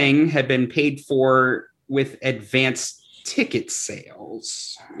 everything had been paid for with advanced ticket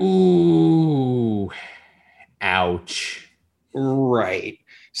sales. Ooh, ouch. Right.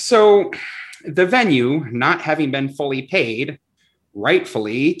 So the venue, not having been fully paid,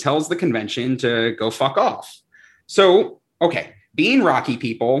 rightfully tells the convention to go fuck off. So, okay, being Rocky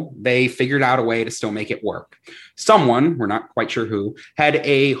people, they figured out a way to still make it work. Someone, we're not quite sure who, had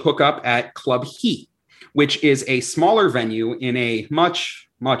a hookup at Club Heat, which is a smaller venue in a much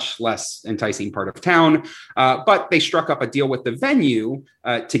less enticing part of town. But they struck up a deal with the venue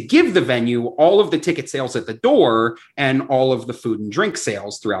to give the venue all of the ticket sales at the door and all of the food and drink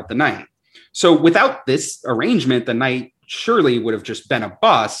sales throughout the night. So without this arrangement, the night surely would have just been a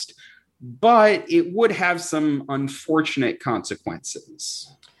bust, but it would have some unfortunate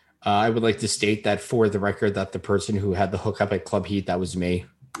consequences. I would like to state that for the record that the person who had the hookup at Club Heat, that was me.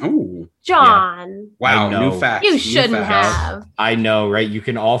 Oh, John. wow. I know. New facts. You new shouldn't facts. have. I know, right? You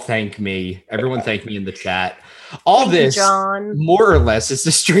can all thank me. Everyone thank me in the chat. All Thank you, this, John. more or less, is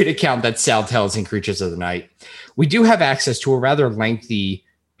the straight account that Sal tells in Creatures of the Night. We do have access to a rather lengthy,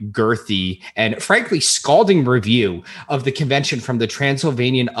 girthy, and frankly scalding review of the convention from the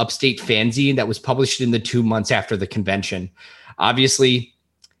Transylvanian Upstate fanzine that was published in the 2 months after the convention. Obviously,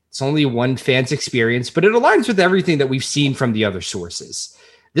 it's only one fan's experience, but it aligns with everything that we've seen from the other sources.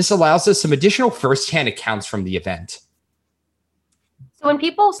 This allows us some additional firsthand accounts from the event. So when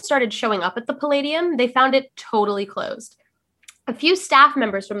people started showing up at the Palladium, they found it totally closed. A few staff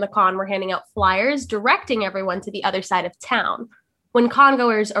members from the con were handing out flyers directing everyone to the other side of town. When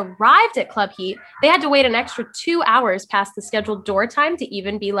congoers arrived at Club Heat, they had to wait an extra 2 hours past the scheduled door time to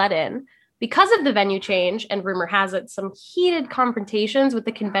even be let in. Because of the venue change, and rumor has it, some heated confrontations with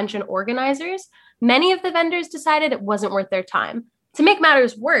the convention organizers, many of the vendors decided it wasn't worth their time. To make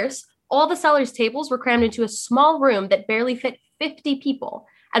matters worse, all the sellers' tables were crammed into a small room that barely fit 50 people.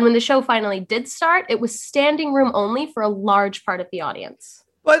 And when the show finally did start, it was standing room only for a large part of the audience.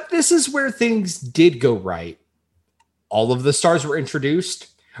 But this is where things did go right. All of the stars were introduced.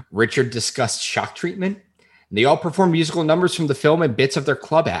 Richard discussed shock treatment. And they all performed musical numbers from the film and bits of their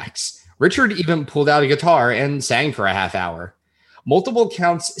club acts. Richard even pulled out a guitar and sang for a half hour. Multiple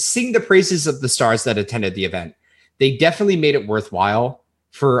accounts sing the praises of the stars that attended the event. They definitely made it worthwhile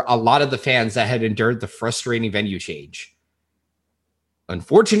for a lot of the fans that had endured the frustrating venue change.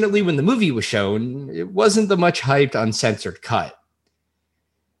 Unfortunately, when the movie was shown, it wasn't the much hyped, uncensored cut.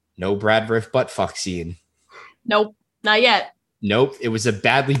 No Brad Riff butt fuck scene. Nope, not yet. Nope, it was a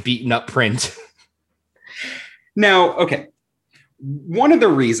badly beaten up print. Now, okay. One of the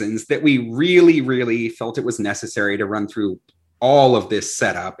reasons that we really, really felt it was necessary to run through all of this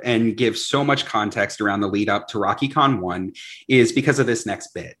setup and give so much context around the lead up to RockyCon 1 is because of this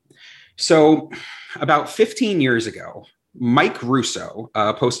next bit. So about 15 years ago, Mike Russo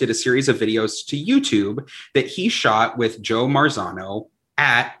posted a series of videos to YouTube that he shot with Joe Marzano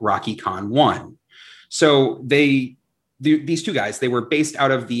at RockyCon 1. So these two guys, they were based out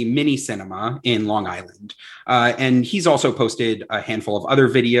of the Mini Cinema in Long Island. And he's also posted a handful of other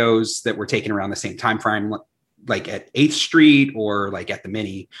videos that were taken around the same time frame, like at 8th Street or like at the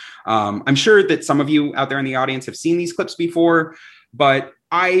Mini. I'm sure that some of you out there in the audience have seen these clips before, but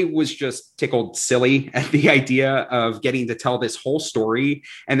I was just tickled silly at the idea of getting to tell this whole story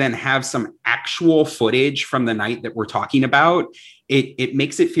and then have some actual footage from the night that we're talking about. It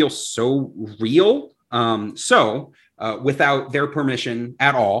makes it feel so real. Without their permission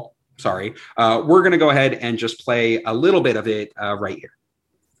at all, we're going to go ahead and just play a little bit of it right here.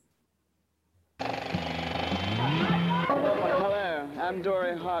 Hello, I'm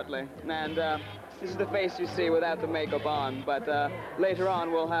Dory Hartley, and this is the face you see without the makeup on, but later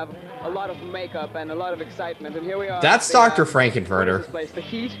on we'll have a lot of makeup and a lot of excitement, and here we are. That's Dr. Frankenfurter. The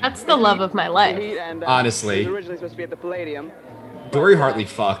Heat. That's the love of my life. And, honestly. It was originally supposed to be at the Palladium. Dory Hartley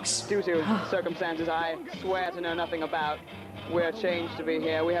fucks. Due to circumstances I swear to know nothing about, we're changed to be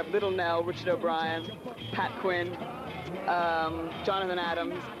here. We have Little Nell, Richard O'Brien, Pat Quinn, Jonathan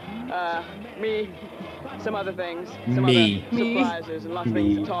Adams, me, some other things, some other surprises, and lots of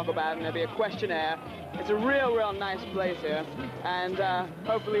things to talk about, and there'll be a questionnaire. It's a real nice place here, and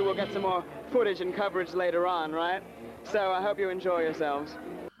hopefully we'll get some more footage and coverage later on, right? So I hope you enjoy yourselves.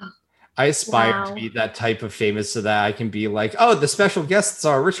 I aspire to be that type of famous so that I can be like, oh, the special guests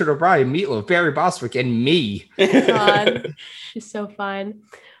are Richard O'Brien, Meatloaf, Barry Bostwick, and me. God, she's so fun.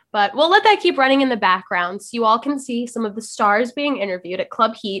 But we'll let that keep running in the background so you all can see some of the stars being interviewed at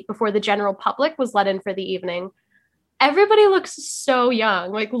Club Heat before the general public was let in for the evening. Everybody looks so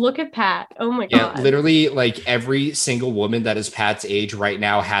young. Like, look at Pat. Oh my God. Literally, like every single woman that is Pat's age right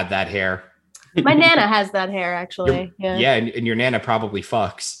now had that hair. My Nana has that hair, actually. Yeah, and your Nana probably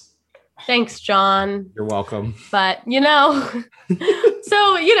fucks. Thanks, John. You're welcome. But, so,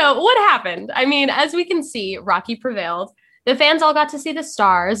 what happened? I mean, as we can see, Rocky prevailed. The fans all got to see the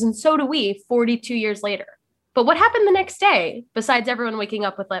stars, and so do we 42 years later. But what happened the next day, besides everyone waking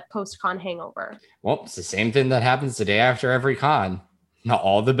up with that post-con hangover? Well, it's the same thing that happens the day after every con. Not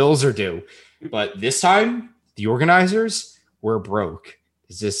all the bills are due. But this time, the organizers were broke.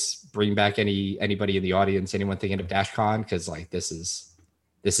 Does this bring back anybody in the audience, anyone thinking of DashCon? Because,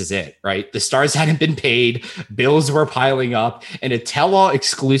 this is it, right? The stars hadn't been paid, bills were piling up, and a tell-all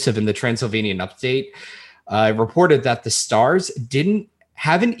exclusive in the Transylvanian Update reported that the stars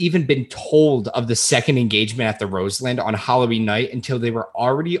haven't even been told of the second engagement at the Roseland on Halloween night until they were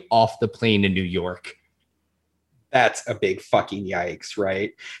already off the plane in New York. That's a big fucking yikes,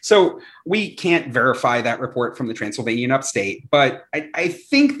 right? So we can't verify that report from the Transylvanian upstate, but I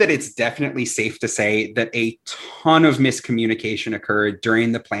think that it's definitely safe to say that a ton of miscommunication occurred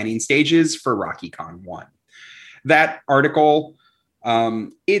during the planning stages for RockyCon 1. That article,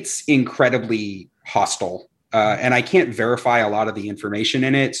 it's incredibly hostile, and I can't verify a lot of the information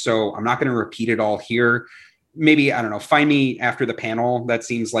in it, so I'm not going to repeat it all here. Maybe, I don't know, find me after the panel. That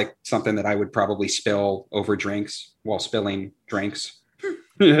seems like something that I would probably spill over drinks while spilling drinks.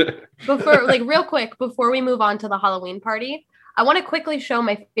 Real quick, before we move on to the Halloween party, I want to quickly show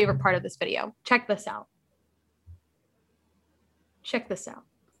my favorite part of this video. Check this out. Check this out.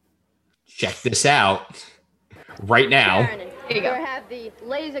 Check this out right now. Here you go. Here I have the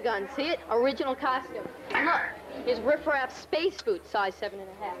laser gun. See it? Original costume. And look, here's Riff Raff space boots, size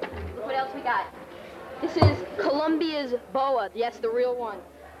 7.5. Look what else we got. This is Columbia's boa. Yes, the real one.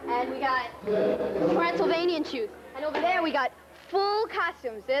 And we got Transylvanian shoes. And over there we got full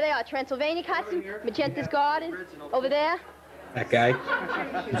costumes. There they are. Transylvania costume. Magenta's Garden. Over there. That guy.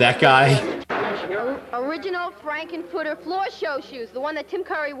 That guy. Original Frankenfooter floor show shoes. The one that Tim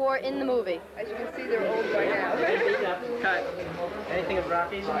Curry wore in the movie. As you can see, they're old by now. Cut. Anything of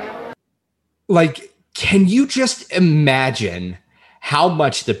Rocky's? Like, can you just imagine how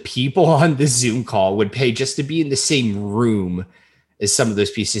much the people on the Zoom call would pay just to be in the same room as some of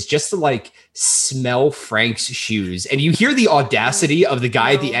those pieces, just to like smell Frank's shoes? And you hear the audacity of the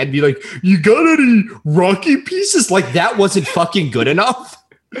guy at the end be like, "You got any Rocky pieces?" Like that wasn't fucking good enough.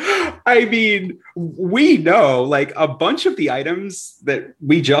 I mean, we know like a bunch of the items that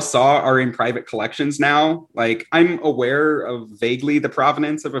we just saw are in private collections now. Like I'm aware of vaguely the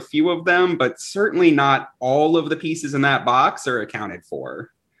provenance of a few of them, but certainly not all of the pieces in that box are accounted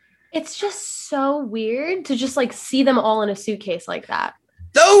for. It's just so weird to just like see them all in a suitcase like that.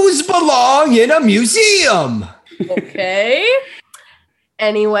 Those belong in a museum. Okay.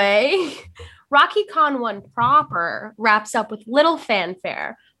 Anyway, RockyCon 1 proper wraps up with little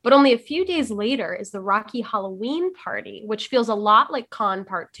fanfare, but only a few days later is the Rocky Halloween party, which feels a lot like Con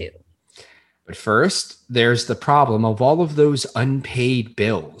Part 2. But first, there's the problem of all of those unpaid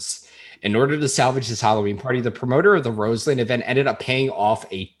bills. In order to salvage this Halloween party, the promoter of the Roseland event ended up paying off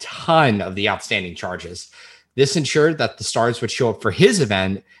a ton of the outstanding charges. This ensured that the stars would show up for his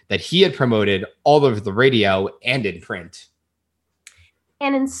event that he had promoted all over the radio and in print.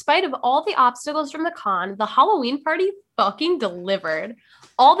 And in spite of all the obstacles from the con, the Halloween party fucking delivered.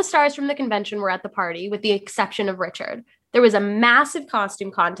 All the stars from the convention were at the party, with the exception of Richard. There was a massive costume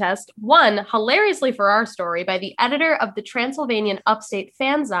contest, won hilariously for our story by the editor of the Transylvanian Upstate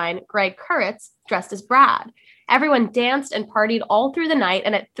fanzine, Greg Kuritz, dressed as Brad. Everyone danced and partied all through the night,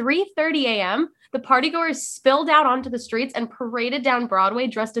 and at 3:30 a.m., the partygoers spilled out onto the streets and paraded down Broadway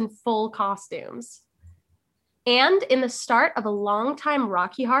dressed in full costumes. And in the start of a longtime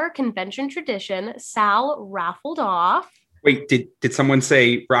Rocky Horror convention tradition, Sal raffled off. Wait, did someone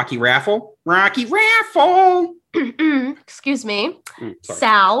say Rocky Raffle? Rocky Raffle! Excuse me.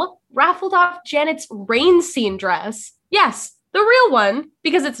 Sal raffled off Janet's rain scene dress. Yes, the real one,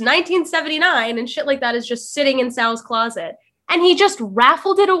 because it's 1979 and shit like that is just sitting in Sal's closet. And he just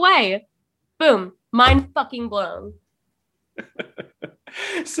raffled it away. Boom. Mind fucking blown.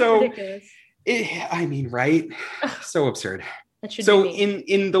 So, ridiculous. I mean, right? So absurd. That should So be me.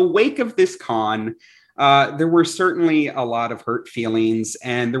 in the wake of this con, there were certainly a lot of hurt feelings,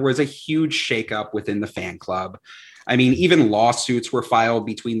 and there was a huge shakeup within the fan club. I mean, even lawsuits were filed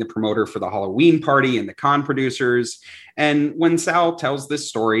between the promoter for the Halloween party and the con producers. And when Sal tells this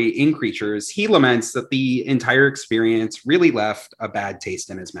story in Creatures, he laments that the entire experience really left a bad taste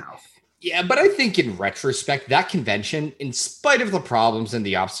in his mouth. Yeah, but I think in retrospect, that convention, in spite of the problems and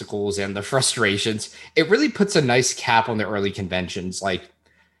the obstacles and the frustrations, it really puts a nice cap on the early conventions. Like,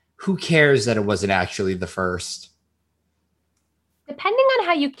 who cares that it wasn't actually the first? Depending on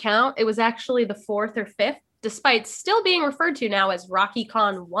how you count, it was actually the 4th or 5th, despite still being referred to now as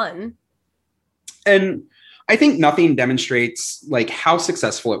RockyCon 1. And I think nothing demonstrates like how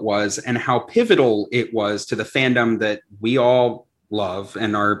successful it was and how pivotal it was to the fandom that we all love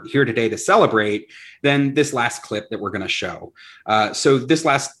and are here today to celebrate than this last clip that we're going to show. So this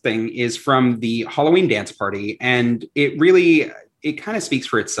last thing is from the Halloween dance party, and it kind of speaks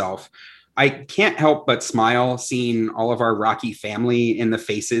for itself. I can't help but smile seeing all of our Rocky family in the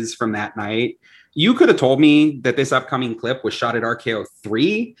faces from that night. You could have told me that this upcoming clip was shot at RKO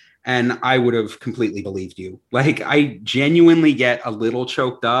 3, and I would have completely believed you. Like, I genuinely get a little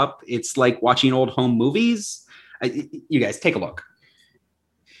choked up. It's like watching old home movies. You guys, take a look.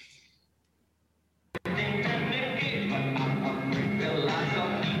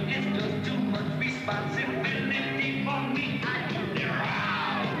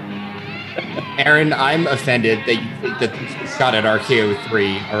 Aaron, I'm offended that you think that this was shot at RKO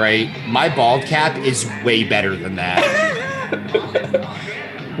 3, all right? My bald cap is way better than that.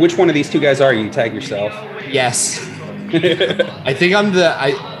 Which one of these two guys are you? Tag yourself. Yes. I think I'm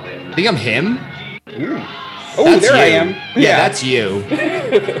him. Oh, That's there I you. am. Yeah, that's you.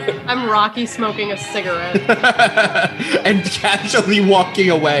 I'm Rocky smoking a cigarette. And casually walking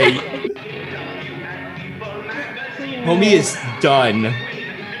away. Homie is done.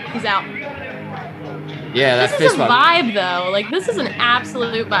 He's out. Yeah, that This fist is a bump. vibe, though. Like, this is an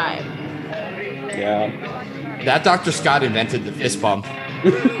absolute vibe. Yeah. That Dr. Scott invented the fist bump.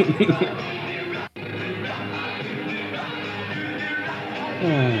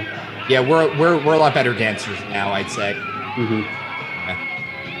 Yeah, we're a lot better dancers now, I'd say. Mm-hmm.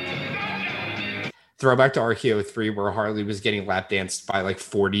 Throwback to RKO 3 where Harley was getting lap danced by like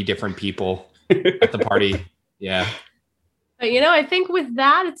 40 different people at the party. Yeah. But, I think with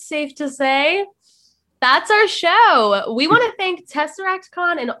that, it's safe to say that's our show. We want to thank Tesseract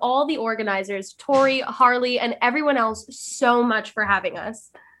Con and all the organizers, Tori, Harley, and everyone else so much for having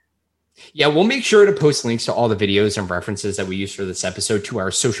us. Yeah, we'll make sure to post links to all the videos and references that we use for this episode to our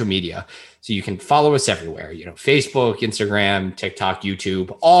social media. So you can follow us everywhere, Facebook, Instagram, TikTok,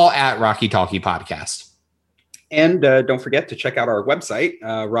 YouTube, all at Rocky Talkie Podcast. And don't forget to check out our website,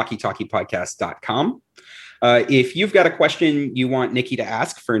 rockytalkiepodcast.com. If you've got a question you want Nikki to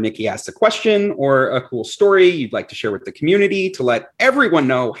ask for Nikki Asks a Question, or a cool story you'd like to share with the community to let everyone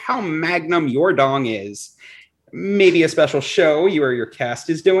know how magnum your dong is, maybe a special show you or your cast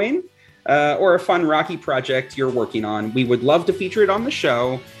is doing, or a fun Rocky project you're working on, we would love to feature it on the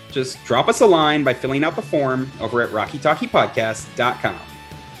show. Just drop us a line by filling out the form over at rockytalkiepodcast.com.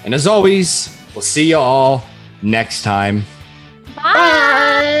 And as always, we'll see you all next time.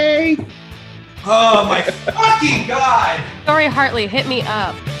 Bye. Oh my fucking God! Sorry, Hartley, hit me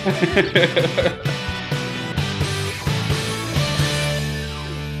up.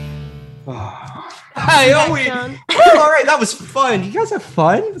 Hey, all right, that was fun. You guys have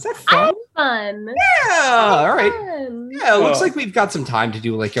fun? Was that I fun? had fun. Yeah, all right. Fun. Yeah, it looks like we've got some time to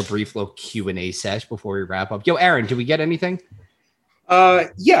do like a brief little Q&A sesh before we wrap up. Yo, Aaron, did we get anything?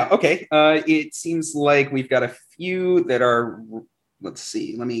 Yeah, okay. It seems like we've got a few that are, let's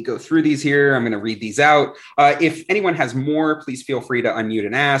see, let me go through these here. I'm going to read these out. If anyone has more, please feel free to unmute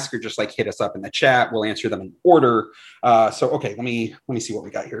and ask, or just like hit us up in the chat. We'll answer them in order. Okay, let me see what we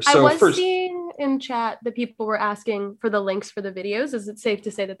got here. So I was first, seeing in chat that people were asking for the links for the videos. Is it safe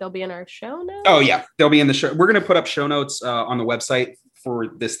to say that they'll be in our show now? oh yeah, they'll be in the show. We're going to put up show notes on the website for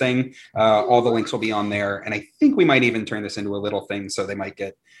this thing. All the links will be on there. And I think we might even turn this into a little thing, so they might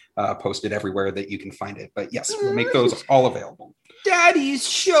get posted everywhere that you can find it. But yes, we'll make those all available. Daddy's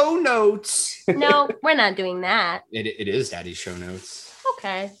show notes. No, we're not doing that. It is Daddy's show notes.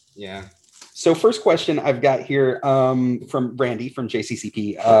 Okay. Yeah. So first question I've got here from Brandy from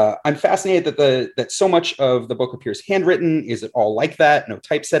JCCP. I'm fascinated that so much of the book appears handwritten. Is it all like that? No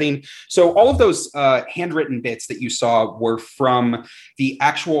typesetting? So all of those handwritten bits that you saw were from the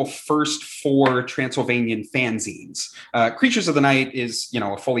actual first 4 Transylvanian fanzines. Creatures of the Night is,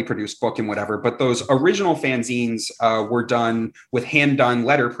 a fully produced book and whatever, but those original fanzines were done with hand-done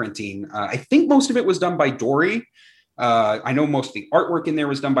letter printing. I think most of it was done by Dory. I know most of the artwork in there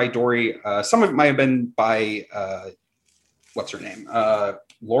was done by Dory. Some of it might have been by, what's her name?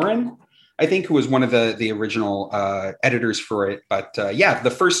 Lauren, I think, who was one of the original editors for it. But yeah, the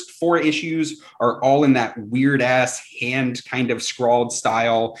first 4 issues are all in that weird ass hand kind of scrawled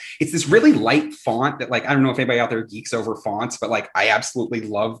style. It's this really light font that, like, I don't know if anybody out there geeks over fonts, but like, I absolutely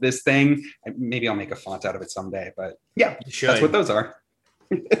love this thing. Maybe I'll make a font out of it someday, but yeah, that's what those are.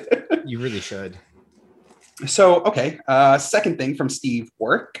 You really should. So, okay. Second thing from Steve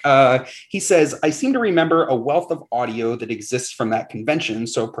Work. He says, I seem to remember a wealth of audio that exists from that convention,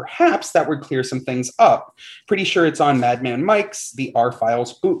 so perhaps that would clear some things up. Pretty sure it's on Madman Mike's The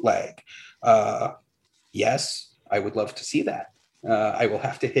R-Files bootleg. Yes, I would love to see that. I will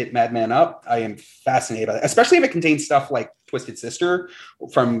have to hit Madman up. I am fascinated by that, especially if it contains stuff like Twisted Sister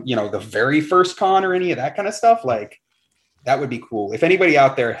from, the very first con or any of that kind of stuff. Like, that would be cool. If anybody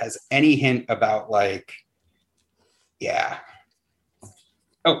out there has any hint about, like, yeah.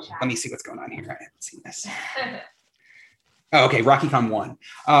 Oh, let me see what's going on here. I haven't seen this. Oh, okay, RockyCon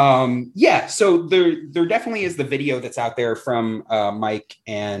 1. Yeah, so there definitely is the video that's out there from Mike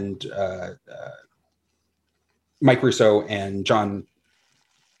and Mike Russo and John,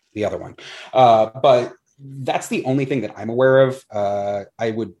 the other one. But that's the only thing that I'm aware of. I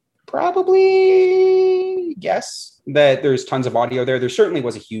would probably guess that there's tons of audio there. There certainly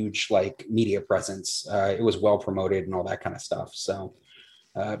was a huge media presence. It was well promoted and all that kind of stuff. So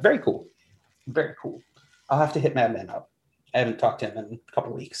very cool. Very cool. I'll have to hit Madman up. I haven't talked to him in a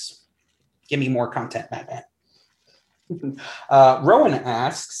couple weeks. Give me more content, Madman. Rowan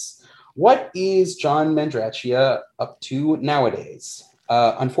asks, what is John Mandraccia up to nowadays?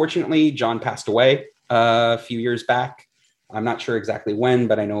 Unfortunately, John passed away a few years back. I'm not sure exactly when,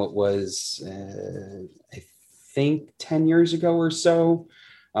 but I know it was, I think 10 years ago or so.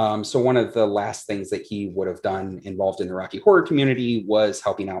 So one of the last things that he would have done involved in the Rocky horror community was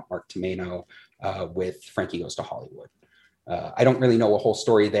helping out Mark Tomeno with Frankie Goes to Hollywood. I don't really know a whole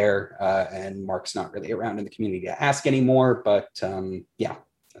story there, and Mark's not really around in the community to ask anymore, but yeah,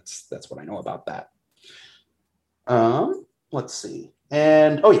 that's what I know about that. Let's see.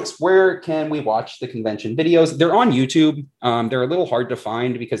 And oh yes, where can we watch the convention videos? They're on YouTube. They're a little hard to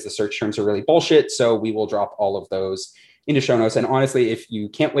find because the search terms are really bullshit. So we will drop all of those into show notes. And honestly, if you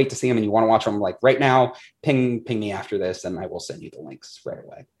can't wait to see them and you want to watch them like right now, ping me after this and I will send you the links right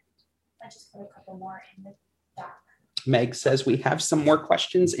away. I just put a couple more in the doc. Meg says we have some more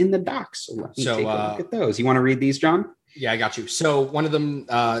questions in the doc. So let me take a look at those. You want to read these, John? Yeah, I got you. So one of them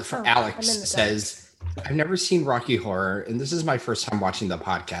for Alex says, I've never seen Rocky Horror, and this is my first time watching the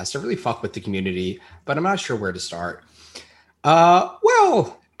podcast. I really fuck with the community, but I'm not sure where to start.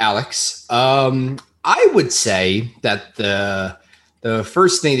 Well, Alex, I would say that the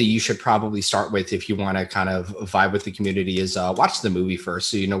first thing that you should probably start with if you want to kind of vibe with the community is watch the movie first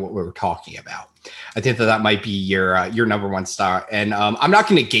so you know what we're talking about. I think that might be your number one start. And I'm not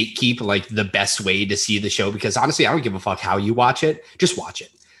going to gatekeep like the best way to see the show because honestly, I don't give a fuck how you watch it. Just watch it.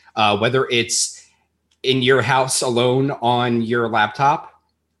 Whether it's in your house alone on your laptop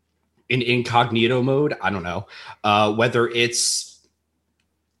in incognito mode, I don't know. Whether it's,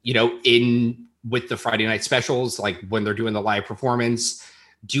 in with the Friday night specials, like when they're doing the live performance,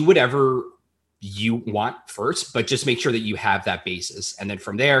 do whatever you want first, but just make sure that you have that basis. And then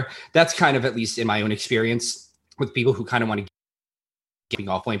from there, that's kind of, at least in my own experience with people who kind of want to getting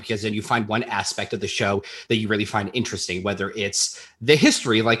off point, because then you find one aspect of the show that you really find interesting, whether it's the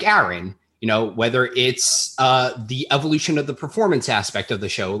history like Aaron, whether it's the evolution of the performance aspect of the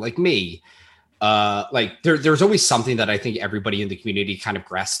show like me. There's always something that I think everybody in the community kind of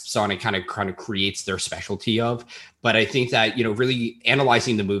grasps on and kind of creates their specialty of. But I think that, really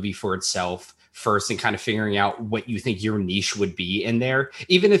analyzing the movie for itself first and kind of figuring out what you think your niche would be in there,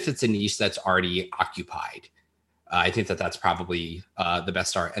 even if it's a niche that's already occupied. I think that that's probably the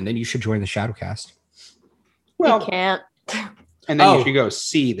best start. And then you should join the Shadowcast. Well, you can't. And then you should go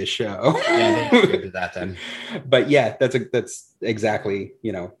see the show. Yeah, you should do that then. But yeah, that's exactly,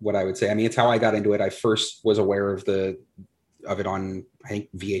 what I would say. I mean, it's how I got into it. I first was aware of it on, I think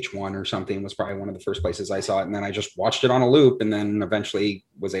VH1 or something was probably one of the first places I saw it. And then I just watched it on a loop and then eventually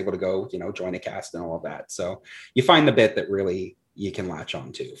was able to go, join a cast and all of that. So you find the bit that really you can latch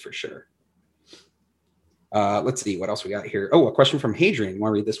on to for sure. Let's see what else we got here. Oh, a question from Hadrian. You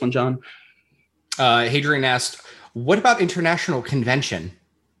want to read this one, John? Hadrian asked, what about international convention?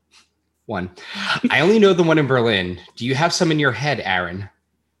 One. I only know the one in Berlin. Do you have some in your head, Aaron?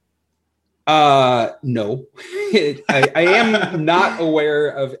 No. I am not aware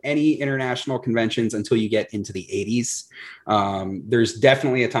of any international conventions until you get into the 80s. There's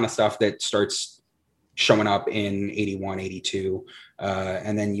definitely a ton of stuff that starts showing up in 81, 82.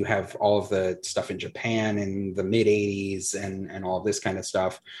 And then you have all of the stuff in Japan in the mid 80s and all of this kind of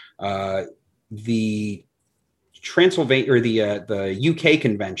stuff. The Transylvania or the UK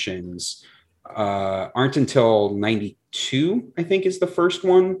conventions aren't until 92, I think is the first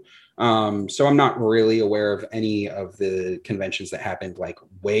one. So I'm not really aware of any of the conventions that happened like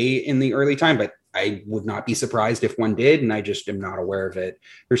way in the early time, but I would not be surprised if one did. And I just am not aware of it.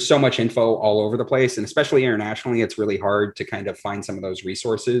 There's so much info all over the place, and especially internationally, it's really hard to kind of find some of those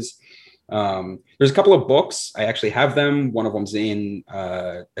resources. There's a couple of books. I actually have them. One of them's in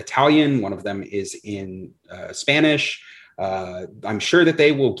Italian. One of them is in Spanish. I'm sure that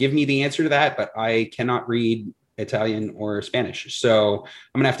they will give me the answer to that, but I cannot read Italian or Spanish. So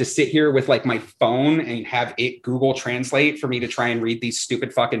I'm gonna have to sit here with like my phone and have it Google Translate for me to try and read these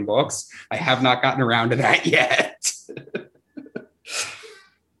stupid fucking books. I have not gotten around to that yet.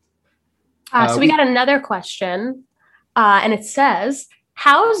 So we got another question, and it says,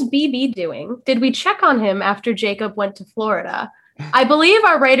 how's BB doing? Did we check on him after Jacob went to Florida? I believe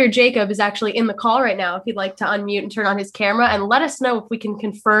our writer Jacob is actually in the call right now. If you'd like to unmute and turn on his camera and let us know if we can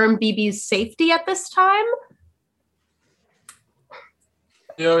confirm BB's safety at this time.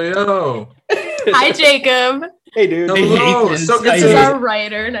 Yo. Hi, Jacob. Hey, dude. Hello. Hey, So good This to is be our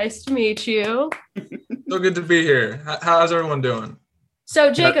writer. Nice to meet you. So good to be here. How's everyone doing?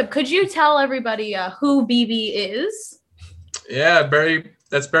 So, Jacob, could you tell everybody who BB is? Yeah, very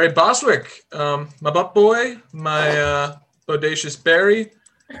That's Barry Bostwick, my butt boy, my bodacious Barry,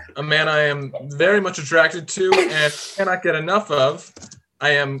 a man I am very much attracted to and cannot get enough of. I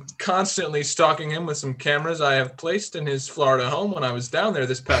am constantly stalking him with some cameras I have placed in his Florida home when I was down there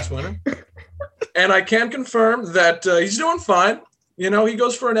this past winter. And I can confirm that he's doing fine. You know, he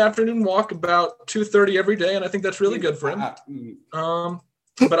goes for an afternoon walk about 2:30 every day, and I think that's really good for him.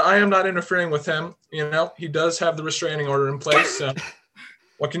 But I am not interfering with him. You know, he does have the restraining order in place, so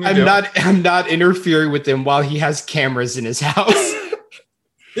what can you do? I'm not interfering with him while he has cameras in his house.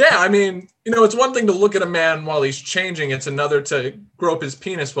 Yeah, I mean, you know, it's one thing to look at a man while he's changing. It's another to grope his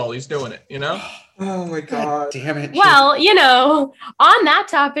penis while he's doing it, you know? Oh, my God. Damn it. Well, you know, on that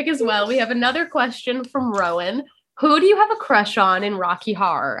topic as well, we have another question from Rowan. Who do you have a crush on in Rocky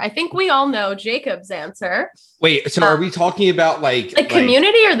Horror? I think we all know Jacob's answer. Wait, so are we talking about like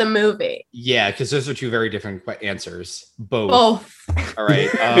Community or the movie? Yeah, because those are two very different answers. Both. All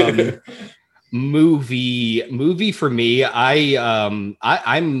right. Movie for me. I'm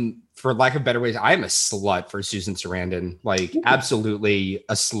for lack of better ways, I'm a slut for Susan Sarandon. Like absolutely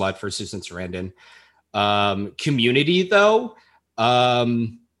a slut for Susan Sarandon. Community though.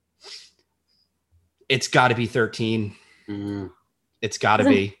 It's got to be 13. It's got to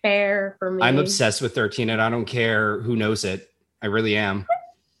be fair for me. I'm obsessed with 13, and I don't care who knows it. I really am.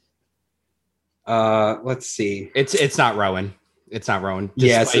 Let's see. It's not Rowan. It's not Rowan.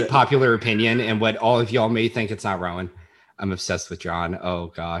 Despite popular opinion and what all of y'all may think, it's not Rowan. I'm obsessed with John. Oh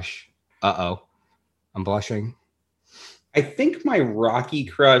gosh. Uh-oh. I'm blushing. I think my Rocky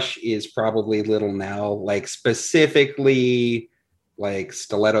crush is probably Little Nell, like specifically like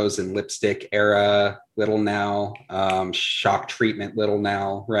stilettos and lipstick era Little Nell, shock treatment Little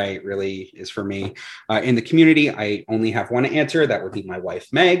Nell, right? Really is for me. In the Community, I only have one answer. That would be my wife,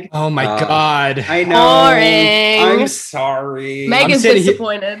 Meg. Oh my God. I know. Boring. I'm sorry. Meg is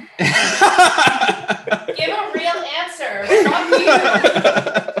disappointed. Give a real answer. Fuck you.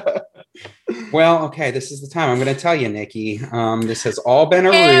 Well, okay, this is the time. I'm going to tell you, Nikki. This has all been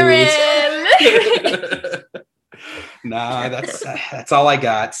a ruse. Nah, that's all I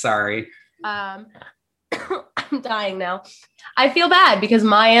got. Sorry. I'm dying now. I feel bad because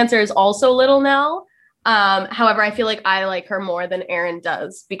my answer is also Little Nell. However, I feel like I like her more than Aaron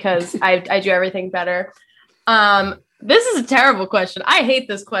does because I do everything better. This is a terrible question. I hate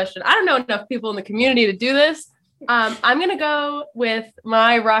this question. I don't know enough people in the community to do this. I'm going to go with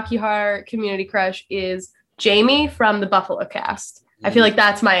my Rocky Horror Community crush is Jamie from the Buffalo Cast. I feel like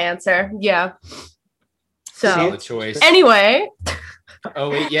that's my answer. Yeah. So, solid choice. Anyway. Oh,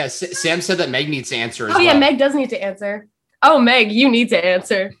 wait, yeah. Sam said that Meg needs to answer as well. Yeah, Meg does need to answer. Oh, Meg, you need to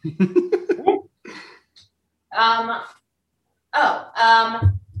answer.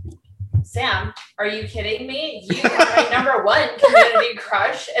 Sam, are you kidding me? You are my number one community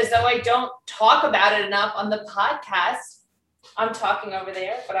crush, as though I don't talk about it enough on the podcast. I'm talking over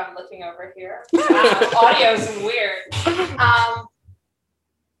there, but I'm looking over here. Audio's weird.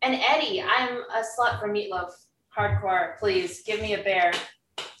 And Eddie, I'm a slut for Meatloaf. Hardcore, please give me a bear.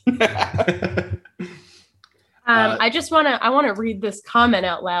 I want to read this comment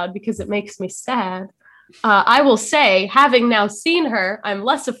out loud because it makes me sad. I will say, having now seen her, I'm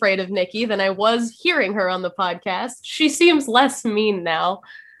less afraid of Nikki than I was hearing her on the podcast. She seems less mean now.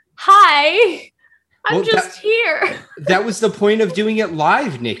 Hi, I'm here. That was the point of doing it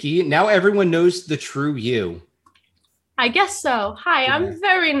live, Nikki. Now everyone knows the true you. I guess so. Hi, I'm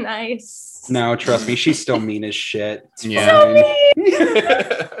very nice. No, trust me, she's still mean as shit. It's so mean.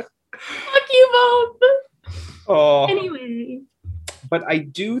 Fuck you both. Oh. Anyway. But I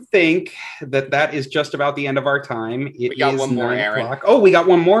do think that is just about the end of our time. We got one more, Aaron. Oh, we got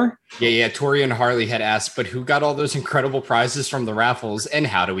one more? Yeah. Tori and Harley had asked, but who got all those incredible prizes from the raffles and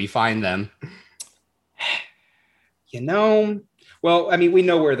how do we find them? You know, well, I mean, we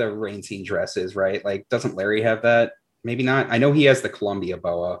know where the rain scene dress is, right? Like, doesn't Larry have that? Maybe not. I know he has the Columbia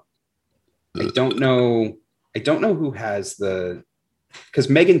boa. I don't know who has because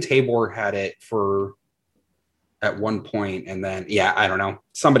Megan Tabor had it at one point, and then I don't know.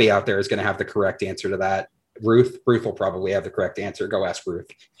 Somebody out there is going to have the correct answer to that. Ruth will probably have the correct answer. Go ask Ruth.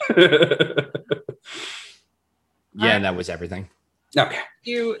 Yeah, and that was everything. Okay. Thank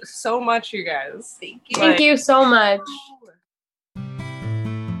you so much, you guys. Thank you. Thank you so much.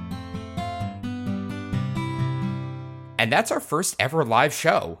 And that's our first ever live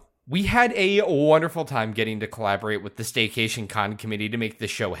show. We had a wonderful time getting to collaborate with the Staycation Con committee to make this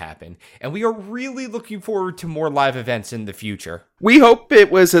show happen, and we are really looking forward to more live events in the future. We hope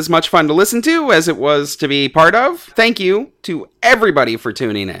it was as much fun to listen to as it was to be part of. Thank you to everybody for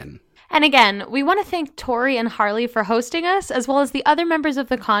tuning in. And again, we want to thank Tori and Harley for hosting us, as well as the other members of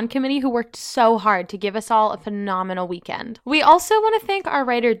the con committee who worked so hard to give us all a phenomenal weekend. We also want to thank our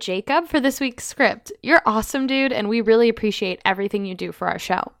writer Jacob for this week's script. You're awesome, dude, and we really appreciate everything you do for our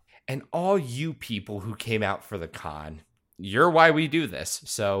show. And all you people who came out for the con. You're why we do this,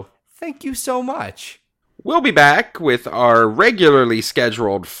 so thank you so much. We'll be back with our regularly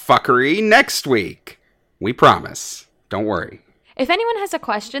scheduled fuckery next week. We promise. Don't worry. If anyone has a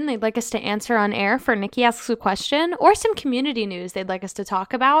question they'd like us to answer on air for Nikki Asks a Question, or some community news they'd like us to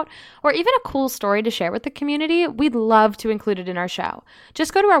talk about, or even a cool story to share with the community, we'd love to include it in our show.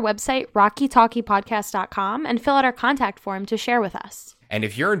 Just go to our website, rockytalkypodcast.com, and fill out our contact form to share with us. And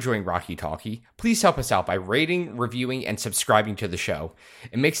if you're enjoying Rocky Talkie, please help us out by rating, reviewing, and subscribing to the show.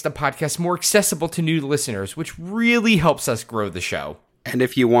 It makes the podcast more accessible to new listeners, which really helps us grow the show. And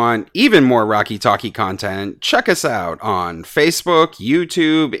if you want even more Rocky Talkie content, check us out on Facebook,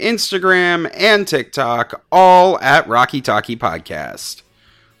 YouTube, Instagram, and TikTok, all at Rocky Talkie Podcast.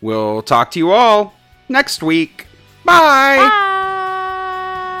 We'll talk to you all next week. Bye!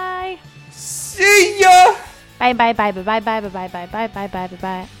 Bye! See ya! Bye, bye, bye, bye, bye, bye, bye, bye, bye, bye, bye, bye, bye,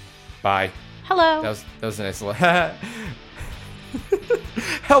 bye. Bye. Hello. That was a nice little...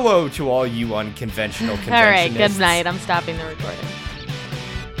 Hello to all you unconventional conventionists. All right, good night. I'm stopping the recording.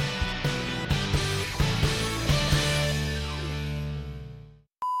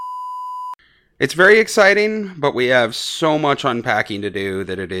 It's very exciting, but we have so much unpacking to do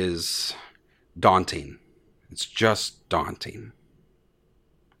that it is daunting. It's just daunting.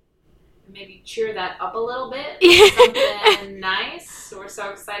 Maybe cheer that up a little bit. Something nice. We're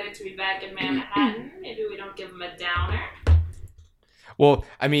so excited to be back in Manhattan. Maybe we don't give him a downer. Well,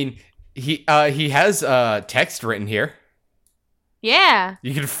 I mean, he has text written here. Yeah.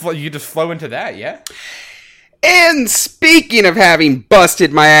 You could just flow into that, yeah? And speaking of having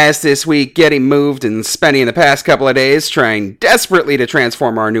busted my ass this week, getting moved and spending the past couple of days trying desperately to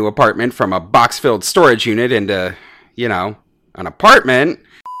transform our new apartment from a box-filled storage unit into, an apartment.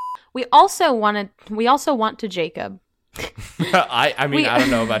 We also want to Jacob. I mean, I don't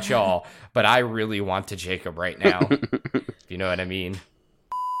know about y'all, but I really want to Jacob right now. If you know what I mean.